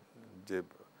বলেছিলাম যে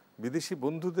বিদেশি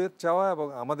বন্ধুদের চাওয়া এবং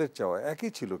আমাদের চাওয়া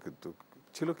একই ছিল, কিন্তু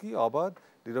ছিল কি অবাধ,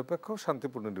 নিরপেক্ষ,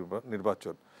 শান্তিপূর্ণ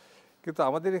নির্বাচন। কিন্তু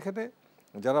আমাদের এখানে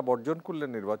যারা বর্জন করলেন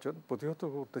নির্বাচন, প্রতিহত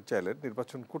করতে চাইলেন,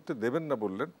 নির্বাচন করতে দেবেন না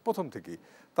বললেন প্রথম থেকেই,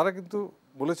 তারা কিন্তু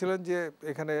বলেছিলেন যে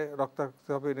এখানে রক্তাক্ত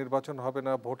হবে, নির্বাচন হবে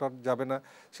না, ভোটার যাবে না।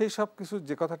 সেই সব কিছু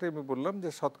যে কথাটি আমি বললাম যে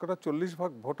শতকরা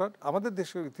 40% ভোটার আমাদের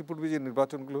দেশে ইতিপূর্বে যে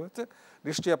নির্বাচনগুলো হয়েছে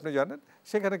নিশ্চয়ই আপনি জানেন,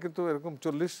 সেখানে কিন্তু এরকম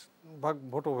 40%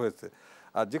 ভোটও হয়েছে।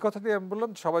 আর যে কথাটি আমি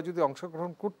বললাম, সবাই যদি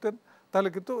অংশগ্রহণ করতেন তাহলে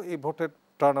কিন্তু এই ভোটের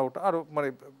টার্ন আউট আরও মানে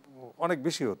অনেক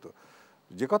বেশি হতো।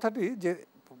 যে কথাটি যে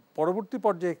পরবর্তী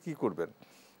পর্যায়ে কি করবেন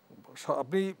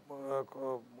আপনি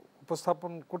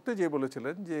উপস্থাপন করতে যেয়ে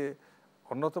বলেছিলেন যে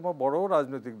অন্যতম বড়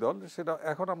রাজনৈতিক দল, সেটা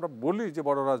এখন আমরা বলি যে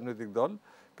বড় রাজনৈতিক দল,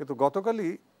 কিন্তু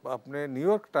গতকালই আপনি নিউ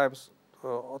ইয়র্ক টাইমস,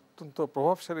 অত্যন্ত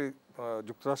প্রভাবশালী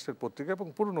যুক্তরাষ্ট্রের পত্রিকা এবং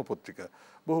পুরনো পত্রিকা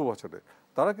বহু বছরের,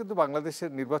 তারা কিন্তু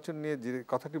বাংলাদেশের নির্বাচন নিয়ে যে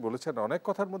কথাটি বলেছেন, অনেক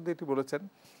কথার মধ্যে এটি বলেছেন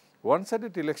ওয়ান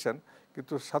সাইডেড ইলেকশন,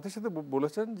 কিন্তু সাথে সাথে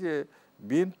বলেছেন যে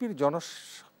বিএনপির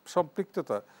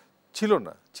জনসম্পৃক্ততা ছিল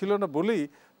না বলেই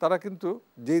তারা কিন্তু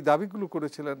যেই দাবিগুলো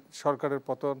করেছিলেন, সরকারের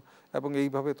পতন এবং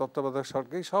এইভাবে তত্ত্বাবধায়ক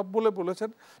সরকার, সব বলেছেন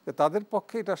যে তাদের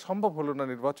পক্ষে এটা সম্ভব হলো না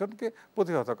নির্বাচনকে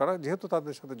প্রতিহত করা, যেহেতু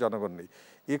তাদের সাথে জনগণ নেই।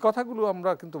 এই কথাগুলো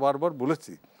আমরা কিন্তু বারবার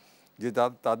বলেছি যে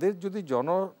তাদের যদি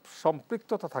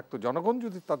জনসম্পৃক্ততা থাকতো, জনগণ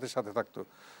যদি তাদের সাথে থাকতো।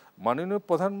 মাননীয়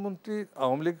প্রধানমন্ত্রী,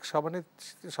 আওয়ামী লীগ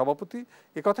সভাপতি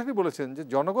এ কথাটি বলেছেন যে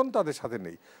জনগণ তাদের সাথে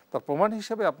নেই। তার প্রমাণ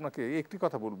হিসেবে আপনাকে একটি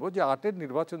কথা বলবো যে 8-এর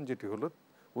নির্বাচন যেটি হলো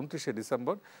 29শে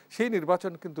ডিসেম্বর, সেই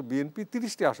নির্বাচন কিন্তু বিএনপি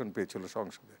 30টি আসন পেয়েছিল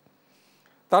সংসদে।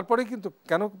 তারপরে কিন্তু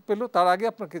কেন পেল, তার আগে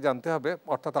আপনাকে জানতে হবে,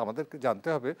 অর্থাৎ আমাদেরকে জানতে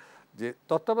হবে যে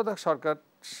তত্ত্বাবধায়ক সরকার,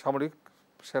 সামরিক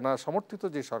সেনা সমর্থিত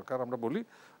যে সরকার আমরা বলি,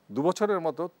 2 বছরের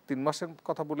মতো 3 মাসের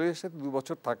কথা বলে এসে 2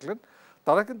 বছর থাকলেন,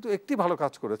 তারা কিন্তু একটি ভালো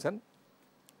কাজ করেছেন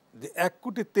যে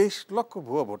 1,23,00,000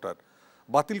 ভুয়া ভোটার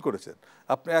বাতিল করেছেন।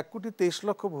 আপনি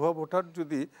 1,23,00,000 ভুয়া ভোটার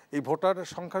যদি এই ভোটারের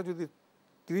সংখ্যা যদি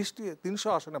 300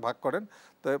 আসনে ভাগ করেন,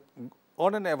 তা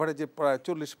অন অ্যান অ্যাভারেজে প্রায়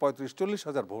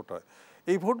 40,000-45,000 ভোট হয়।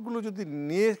 এই ভোটগুলো যদি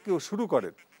নিয়ে কেউ শুরু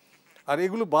করেন আর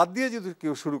এগুলো বাদ দিয়ে যদি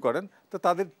কেউ শুরু করেন, তো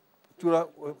তাদের চূড়া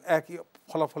একই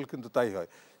ফলাফল কিন্তু তাই হয়।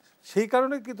 সেই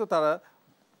কারণে কিন্তু তারা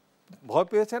ভয়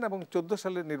পেয়েছেন এবং 14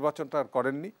 সালের নির্বাচনটা আর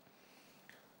করেননি।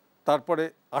 তারপরে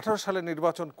 18 সালে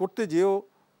নির্বাচন করতে যেও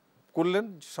করলেন,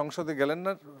 সংসদে গেলেন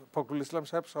না, ফখরুল ইসলাম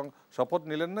সাহেব শপথ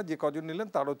নিলেন না, যে কজন নিলেন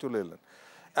তারও চলে এলেন।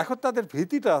 এখন তাদের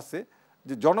ভীতিটা আছে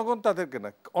যে জনগণ তাদেরকে না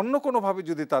অন্য কোনোভাবে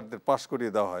যদি তাদের পাশ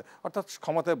করিয়ে দেওয়া হয়, অর্থাৎ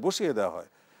ক্ষমতায় বসিয়ে দেওয়া হয়,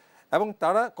 এবং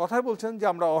তারা কথাই বলছেন যে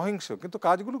আমরা অহিংস, কিন্তু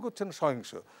কাজগুলো করছেন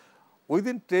সহিংস। ওই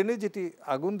দিন ট্রেনে যেটি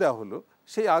আগুন দেওয়া হলো,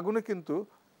 সেই আগুনে কিন্তু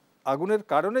আগুনের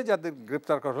কারণে যাদের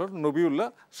গ্রেপ্তার করা হল নবিউল্লাহ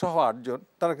সহ 8 জন,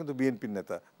 তারা কিন্তু বিএনপির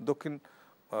নেতা, দক্ষিণ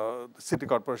সিটি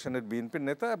কর্পোরেশনের বিএনপির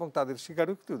নেতা, এবং তাদের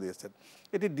স্বীকারোক্তিও দিয়েছেন।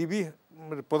 এটি ডিবি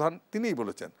প্রধান তিনিই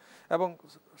বলেছেন, এবং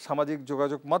সামাজিক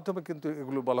যোগাযোগ মাধ্যমে কিন্তু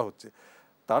এগুলো বলা হচ্ছে।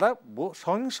 তারা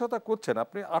সহিংসতা করছেন।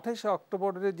 আপনি 28শে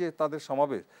অক্টোবরে যে তাদের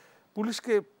সমাবেশ,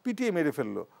 পুলিশকে পিটিয়ে মেরে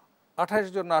ফেললো 28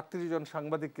 জন 38 জন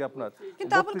সাংবাদিককে। আপনার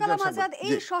কিন্তু আবুল কালাম আজাদ,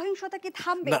 এই সহিংসতা কি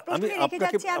থামবে? প্রশ্ন রেখে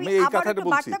যাচ্ছি আমি আবার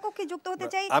বার্তা কক্ষে যুক্ত হতে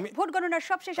চাই। ভোট গণনার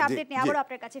সবশেষ আপডেট নিয়ে আবার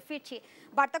আপনার কাছে ফিরছি।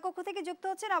 বার্তা কক্ষ থেকে যুক্ত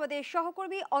হচ্ছেন আমাদের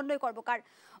সহকর্মী অন্যয় কর্মকার।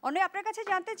 অন্যয়, আপনার কাছে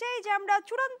জানতে চাই যে আমরা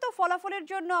চূড়ান্ত ফলাফলের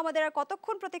জন্য আমাদের আর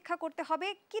কতক্ষণ প্রতীক্ষা করতে হবে,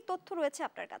 কি তথ্য রয়েছে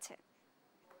আপনার কাছে?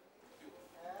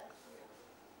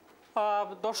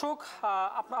 দর্শক,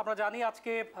 আমরা জানি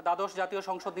আজকে দ্বাদশ জাতীয়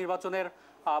সংসদ নির্বাচনের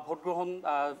ভোট গ্রহণ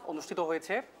অনুষ্ঠিত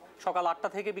হয়েছে। সকাল 8টা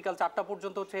থেকে বিকাল 4টা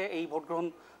পর্যন্ত হচ্ছে এই ভোট গ্রহণ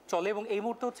চলে, এবং এই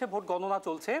মুহূর্তে হচ্ছে ভোট গণনা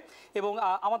চলছে। এবং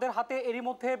আমাদের হাতে এরই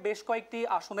মধ্যে বেশ কয়েকটি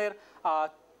আসনের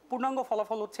পূর্ণাঙ্গ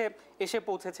ফলাফল হচ্ছে এসে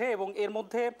পৌঁছেছে। এবং এর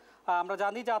মধ্যে আমরা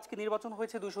জানি যে আজকে নির্বাচন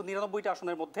হয়েছে 299টি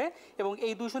আসনের মধ্যে, এবং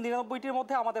এই 299টির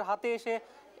মধ্যে আমাদের হাতে এসে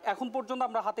এখন পর্যন্ত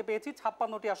আমরা হাতে পেয়েছি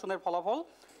 56টি আসনের ফলাফল।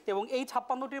 এবং এই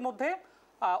 56টির মধ্যে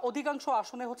অধিকাংশ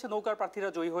আসনে হচ্ছে নৌকার প্রার্থীরা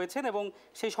জয়ী হয়েছেন, এবং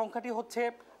সেই সংখ্যাটি হচ্ছে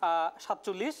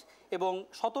 47, এবং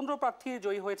স্বতন্ত্র প্রার্থী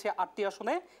জয়ী হয়েছে 8টি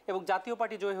আসনে, এবং জাতীয়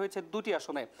পার্টি জয়ী হয়েছে 2টি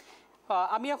আসনে।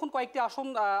 আমি এখন কয়েকটি আসন,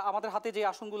 আমাদের হাতে যে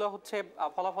আসনগুলো হচ্ছে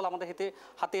ফলাফল আমাদের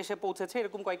হাতে এসে পৌঁছেছে,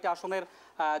 এরকম কয়েকটি আসনের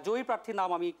জয়ী প্রার্থীর নাম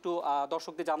আমি একটু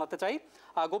দর্শকদের জানাতে চাই।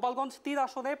 গোপালগঞ্জ 3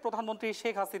 আসনে প্রধানমন্ত্রী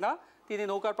শেখ হাসিনা, তিনি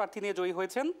নৌকার প্রার্থী নিয়ে জয়ী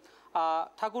হয়েছেন।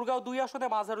 ঠাকুরগাঁও 2 আসনে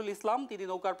মাজহারুল ইসলাম, তিনি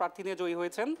নৌকার প্রার্থী নিয়ে জয়ী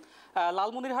হয়েছেন।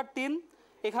 লালমনিরহাট 3,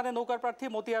 এখানে নৌকার প্রার্থী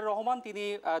মতিয়ার রহমান, তিনি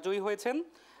জয়ী হয়েছেন।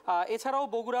 এছাড়াও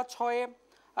বগুড়া 6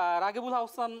 রাগিবুল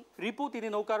হাসান রিপু, তিনি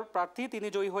নৌকার প্রার্থী, তিনি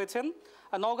জয়ী হয়েছেন।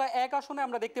 নওগাঁ 1 আসনে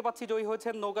আমরা দেখতে পাচ্ছি জয়ী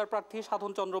হয়েছেন নৌকার প্রার্থী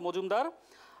সাধন চন্দ্র মজুমদার।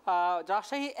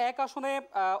 রাজশাহী 1 আসনে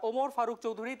ওমর ফারুক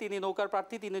চৌধুরী, তিনি নৌকার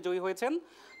প্রার্থী, তিনি জয়ী হয়েছেন।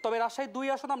 তবে রাজশাহী 2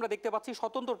 আসনে আমরা দেখতে পাচ্ছি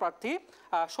স্বতন্ত্র প্রার্থী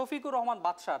শফিকুর রহমান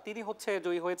বাদশাহ, তিনি হচ্ছে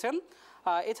জয়ী হয়েছেন।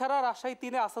 এছাড়া রাজশাহী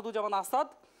 3 আসাদুজ্জামান আসাদ,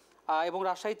 এবং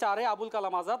রাজশাহী 4 আবুল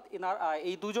কালাম আজাদ,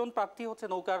 এই 2 জন প্রার্থী হচ্ছে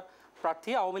নৌকার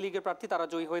প্রার্থী, আওয়ামী লীগের প্রার্থী, তারা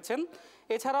জয়ী হয়েছেন।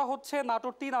 এছাড়া হচ্ছে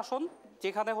নাটোর 3 আসন,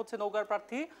 যেখানে হচ্ছে নৌকার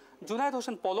প্রার্থী জুনায়েদ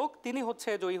হোসেন পলক, তিনি হচ্ছে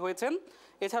জয়ী হয়েছেন।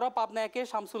 এছাড়াও পাবনা 1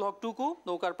 শামসুল হক টুকু,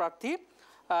 নৌকার প্রার্থী।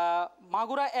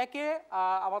 মাগুরা 1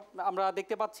 আমরা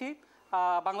দেখতে পাচ্ছি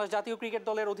বাংলাদেশ জাতীয় ক্রিকেট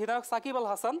দলের অধিনায়ক সাকিব আল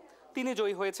হাসান, তিনি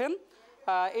জয়ী হয়েছেন।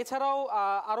 এছাড়াও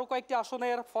আরও কয়েকটি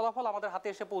আসনের ফলাফল আমাদের হাতে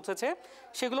এসে পৌঁছেছে,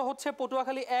 সেগুলো হচ্ছে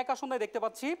পটুয়াখালী 1 আসনে দেখতে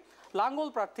পাচ্ছি লাঙ্গল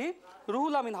প্রার্থী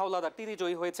রুহুল আমিন হাওলাদার, তিনি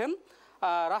জয়ী হয়েছেন।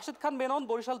 রাশেদ খান মেনন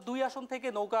বরিশাল 2 আসন থেকে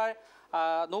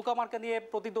নৌকা মার্কা নিয়ে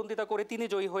প্রতিদ্বন্দ্বিতা করে তিনি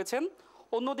জয়ী হয়েছেন।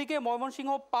 অন্যদিকে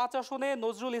ময়মনসিংহ 5 আসনে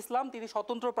নজরুল ইসলাম, তিনি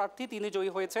স্বতন্ত্র প্রার্থী, তিনি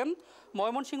জয়ী হয়েছেন।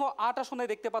 ময়মনসিংহ 8 আসনে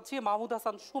দেখতে পাচ্ছি মাহমুদ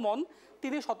হাসান সুমন,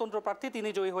 তিনি স্বতন্ত্র প্রার্থী, তিনি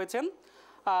জয়ী হয়েছেন।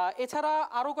 এছাড়া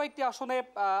আরও কয়েকটি আসনে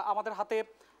আমাদের হাতে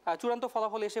চূড়ান্ত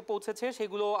ফলাফল এসে পৌঁছেছে,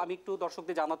 সেগুলো আমি একটু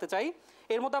দর্শকদের জানাতে চাই।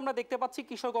 এর মধ্যে আমরা দেখতে পাচ্ছি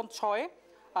কিশোরগঞ্জ 6,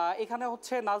 এখানে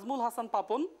হচ্ছে নাজমুল হাসান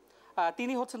পাপন,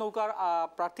 তিনি হচ্ছে নৌকার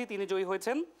প্রার্থী, তিনি জয়ী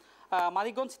হয়েছেন।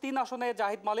 মানিকগঞ্জ 3 আসনে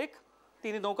জাহিদ মালিক,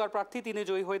 তিনি নৌকার প্রার্থী, তিনি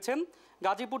জয়ী হয়েছেন।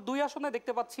 গাজীপুর 2 আসনে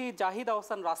দেখতে পাচ্ছি জাহিদ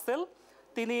আহসান রাসেল,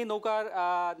 তিনি নৌকার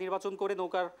নির্বাচন করে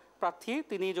নৌকার প্রার্থী,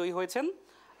 তিনি জয়ী হয়েছেন।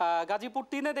 গাজীপুর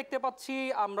 3-এ দেখতে পাচ্ছি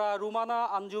আমরা রুমানা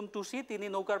আঞ্জুম টুসি, তিনি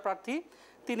নৌকার প্রার্থী,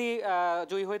 তিনি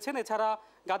জয়ী হয়েছেন। এছাড়া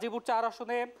গাজীপুর 4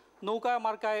 আসনে নৌকা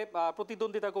মার্কায়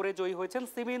প্রতিদ্বন্দ্বিতা করে জয়ী হয়েছেন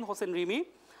সিমিন হোসেন রিমি।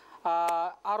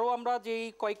 আরও আমরা যেই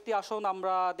কয়েকটি আসন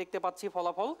আমরা দেখতে পাচ্ছি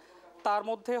ফলাফল, তার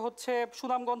মধ্যে হচ্ছে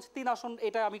সুনামগঞ্জ 3 আসন,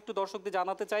 এটা আমি একটু দর্শকদের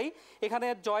জানাতে চাই। এখানে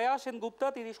জয়া সেনগুপ্তা,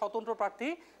 তিনি স্বতন্ত্র প্রার্থী,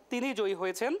 তিনি জয়ী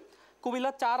হয়েছেন।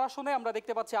 কুমিল্লা 4 আসনে আমরা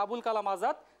দেখতে পাচ্ছি আবুল কালাম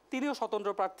আজাদ, তিনিও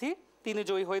স্বতন্ত্র প্রার্থী, তিনি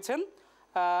জয়ী হয়েছেন।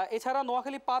 এছাড়া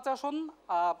নোয়াখালী 5 আসন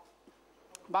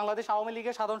বাংলাদেশ আওয়ামী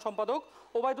লীগের সাধারণ সম্পাদক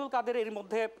ওবায়দুল কাদের এর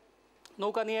মধ্যে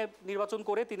নৌকা নিয়ে নির্বাচন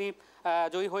করে তিনি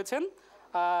জয়ী হয়েছেন।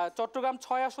 চট্টগ্রাম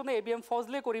 6 আসনে ABM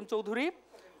ফজলে করিম চৌধুরী,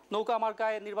 নৌকা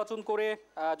মার্কায় নির্বাচন করে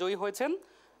জয়ী হয়েছেন।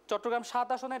 চট্টগ্রাম 7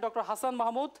 আসনে ডক্টর হাসান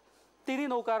মাহমুদ, তিনি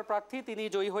নৌকার প্রার্থী, তিনি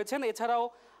জয়ী হয়েছেন। এছাড়াও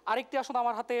আরেকটি আসন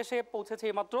আমার হাতে এসে পৌঁছেছে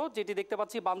এইমাত্র, যেটি দেখতে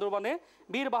পাচ্ছি বান্দরবানে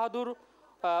বীর বাহাদুর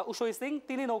উসই সিং,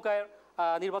 তিনি নৌকায়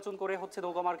নির্বাচন করে হচ্ছে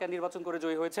নৌকা মার্কায় নির্বাচন করে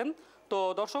জয়ী হয়েছেন। তো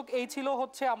দর্শক, এই ছিল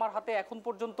হচ্ছে আমার হাতে এখন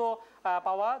পর্যন্ত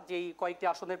পাওয়া যেই কয়েকটি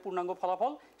আসনের পূর্ণাঙ্গ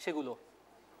ফলাফল, সেগুলো।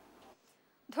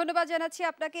 ধন্যবাদ জানাচ্ছি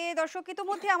আপনাকে। দর্শক,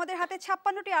 ইতিমধ্যে আমাদের হাতে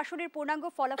 56টি আসনের পূর্ণাঙ্গ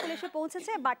ফলাফল এসে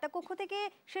পৌঁছেছে। বার্তা কক্ষ থেকে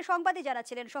সে সংবাদই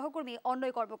জানাচ্ছিলেন সহকর্মী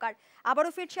অন্যয় কর্মকার।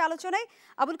 আবারও ফিরছি আলোচনায়।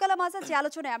 আবুল কালাম আজাদ, যে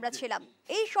আলোচনায় আমরা ছিলাম,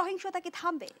 এই সহিংসতা কি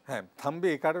থামবে? হ্যাঁ, থামবে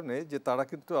এই কারণে যে তারা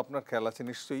কিন্তু, আপনার খেয়াল আছে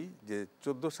নিশ্চয়ই, যে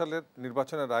 14 সালের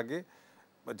নির্বাচনের আগে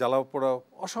জ্বালাও পোড়া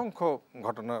অসংখ্য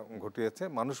ঘটনা ঘটিয়েছে,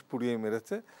 মানুষ পুড়িয়ে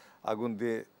মেরেছে আগুন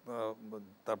দিয়ে,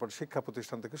 তারপর শিক্ষা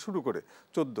প্রতিষ্ঠান থেকে শুরু করে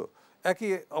 14 একই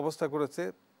অবস্থা করেছে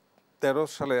 13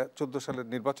 সালে 14 সালের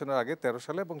নির্বাচনের আগে, 13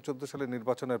 সালে এবং 14 সালের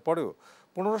নির্বাচনের পরেও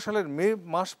 15 সালের মে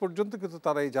মাস পর্যন্ত কিন্তু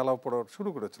তারা এই জ্বালাও পোড়া শুরু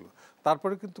করেছিল।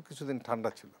 তারপরে কিন্তু কিছুদিন ঠান্ডা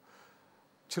ছিল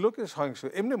কি সহিংস,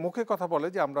 এমনি মুখে কথা বলে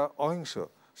যে আমরা অহিংস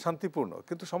শান্তিপূর্ণ,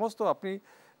 কিন্তু সমস্ত আপনি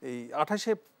এই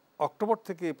 28 অক্টোবর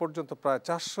থেকে এ পর্যন্ত প্রায়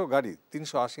 400 গাড়ি,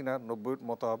 380 না 90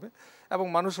 মতো হবে, এবং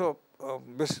মানুষও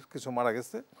বেশ কিছু মারা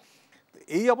গেছে।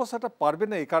 এই অবস্থাটা পারবে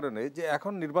না এই কারণে যে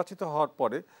এখন নির্বাচিত হওয়ার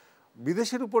পরে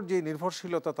বিদেশের উপর যে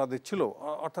নির্ভরশীলতা তাদের ছিল,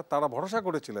 অর্থাৎ তারা ভরসা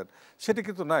করেছিলেন, সেটি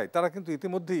কিন্তু নাই। তারা কিন্তু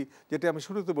ইতিমধ্যেই, যেটি আমি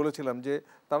শুরুতে বলেছিলাম, যে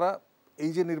তারা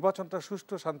এই যে নির্বাচনটা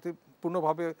সুষ্ঠু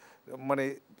শান্তিপূর্ণভাবে মানে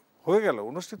হয়ে গেল,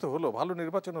 অনুষ্ঠিত হলো, ভালো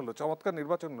নির্বাচন হলো, চমৎকার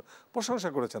নির্বাচন হলো, প্রশংসা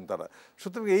করেছেন তারা।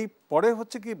 সুতরাং এই পরে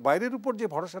হচ্ছে কি বাইরের উপর যে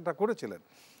ভরসাটা করেছিলেন,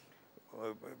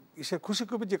 খুশি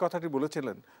কবি যে কথাটি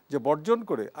বলেছিলেন যে বর্জন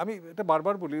করে, আমি এটা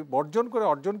বারবার বলি, বর্জন করে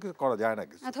অর্জন করা যায় না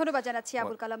কিছু। ধন্যবাদ জানাচ্ছি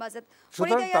আবুল কালাম আজাদ।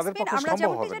 সুতরাং তাদের পক্ষে আমরা সম্ভব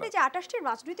যেমনটি হবে জানি না। যে 28টি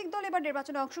রাজনৈতিক দল এবার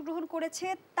নির্বাচনে অংশগ্রহণ করেছে,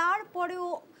 তারপরেও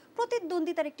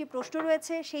প্রতিদ্বন্দ্বিতার একটি প্রশ্ন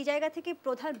রয়েছে। সেই জায়গা থেকে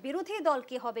প্রধান বিরোধী দল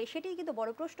কি হবে সেটাই কিন্তু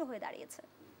বড় প্রশ্ন হয়ে দাঁড়িয়েছে।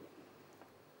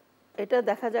 এটা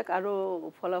দেখা যাক, আরও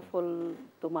ফলাফল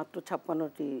তো মাত্র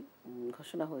 56টি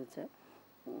ঘোষণা হয়েছে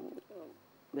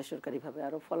বেসরকারিভাবে,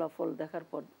 আরও ফলাফল দেখার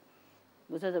পর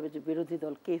বোঝা যাবে যে বিরোধী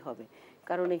দল কে হবে।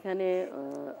 কারণ এখানে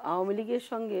আওয়ামী লীগের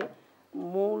সঙ্গে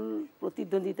মূল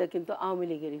প্রতিদ্বন্দ্বিতা কিন্তু আওয়ামী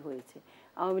লীগেরই হয়েছে।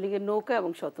 আওয়ামী লীগের নৌকা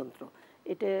এবং স্বতন্ত্র,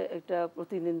 এটা একটা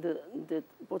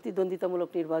প্রতিদ্বন্দ্বিতামূলক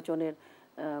নির্বাচনের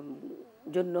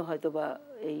জন্য হয়তো বা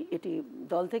এটি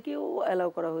দল থেকেও অ্যালাউ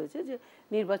করা হয়েছে যে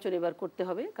নির্বাচন এবার করতে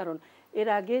হবে। কারণ এর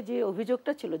আগে যে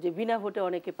অভিযোগটা ছিল যে বিনা ভোটে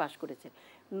অনেকে পাশ করেছে,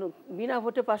 বিনা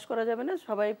ভোটে পাশ করা যাবে না,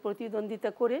 সবাই প্রতিদ্বন্দ্বিতা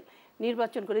করে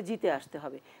নির্বাচন করে জিতে আসতে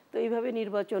হবে। তো এইভাবে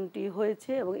নির্বাচনটি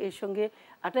হয়েছে এবং এর সঙ্গে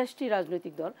 28টি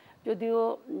রাজনৈতিক দল, যদিও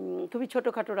খুবই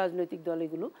ছোটোখাটো রাজনৈতিক দল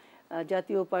এগুলো,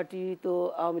 জাতীয় পার্টি তো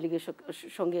আওয়ামী লীগের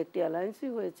সঙ্গে একটি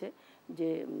অ্যালায়েন্সই হয়েছে, যে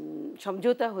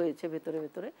সমঝোতা হয়েছে ভেতরে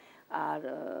ভেতরে, আর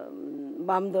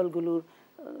বাম দলগুলোর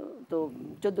তো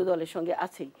 14 দলের সঙ্গে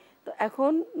আছেই। তো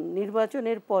এখন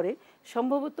নির্বাচনের পরে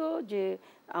সম্ভবত যে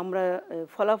আমরা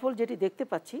ফলাফল যেটি দেখতে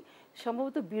পাচ্ছি,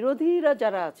 সম্ভবত বিরোধীরা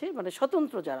যারা আছে, মানে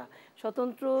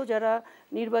স্বতন্ত্র যারা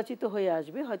নির্বাচিত হয়ে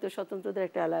আসবে, হয়তো স্বতন্ত্রদের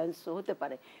একটা অ্যালায়েন্স হতে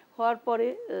পারে, হওয়ার পরে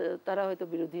তারা হয়তো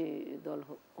বিরোধী দল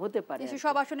হতে পারে।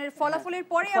 সব আসনের ফলাফলের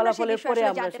পরে আমরা সেই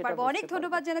বিষয়ে জানতে পারবো। অনেক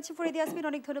ধন্যবাদ জানাচ্ছি ফরিদ ইয়াসমিন,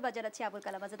 অনেক ধন্যবাদ জানাচ্ছি আবুল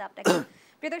কালাম আজাদ আপনাকে।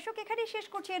 প্রিয় দর্শক, এখানেই শেষ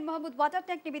করছেন মোহাম্মদ ওয়াটার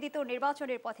ট্যাঙ্ক নিবেদিত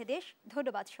নির্বাচনের পথে দেশ।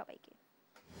 ধন্যবাদ সবাইকে।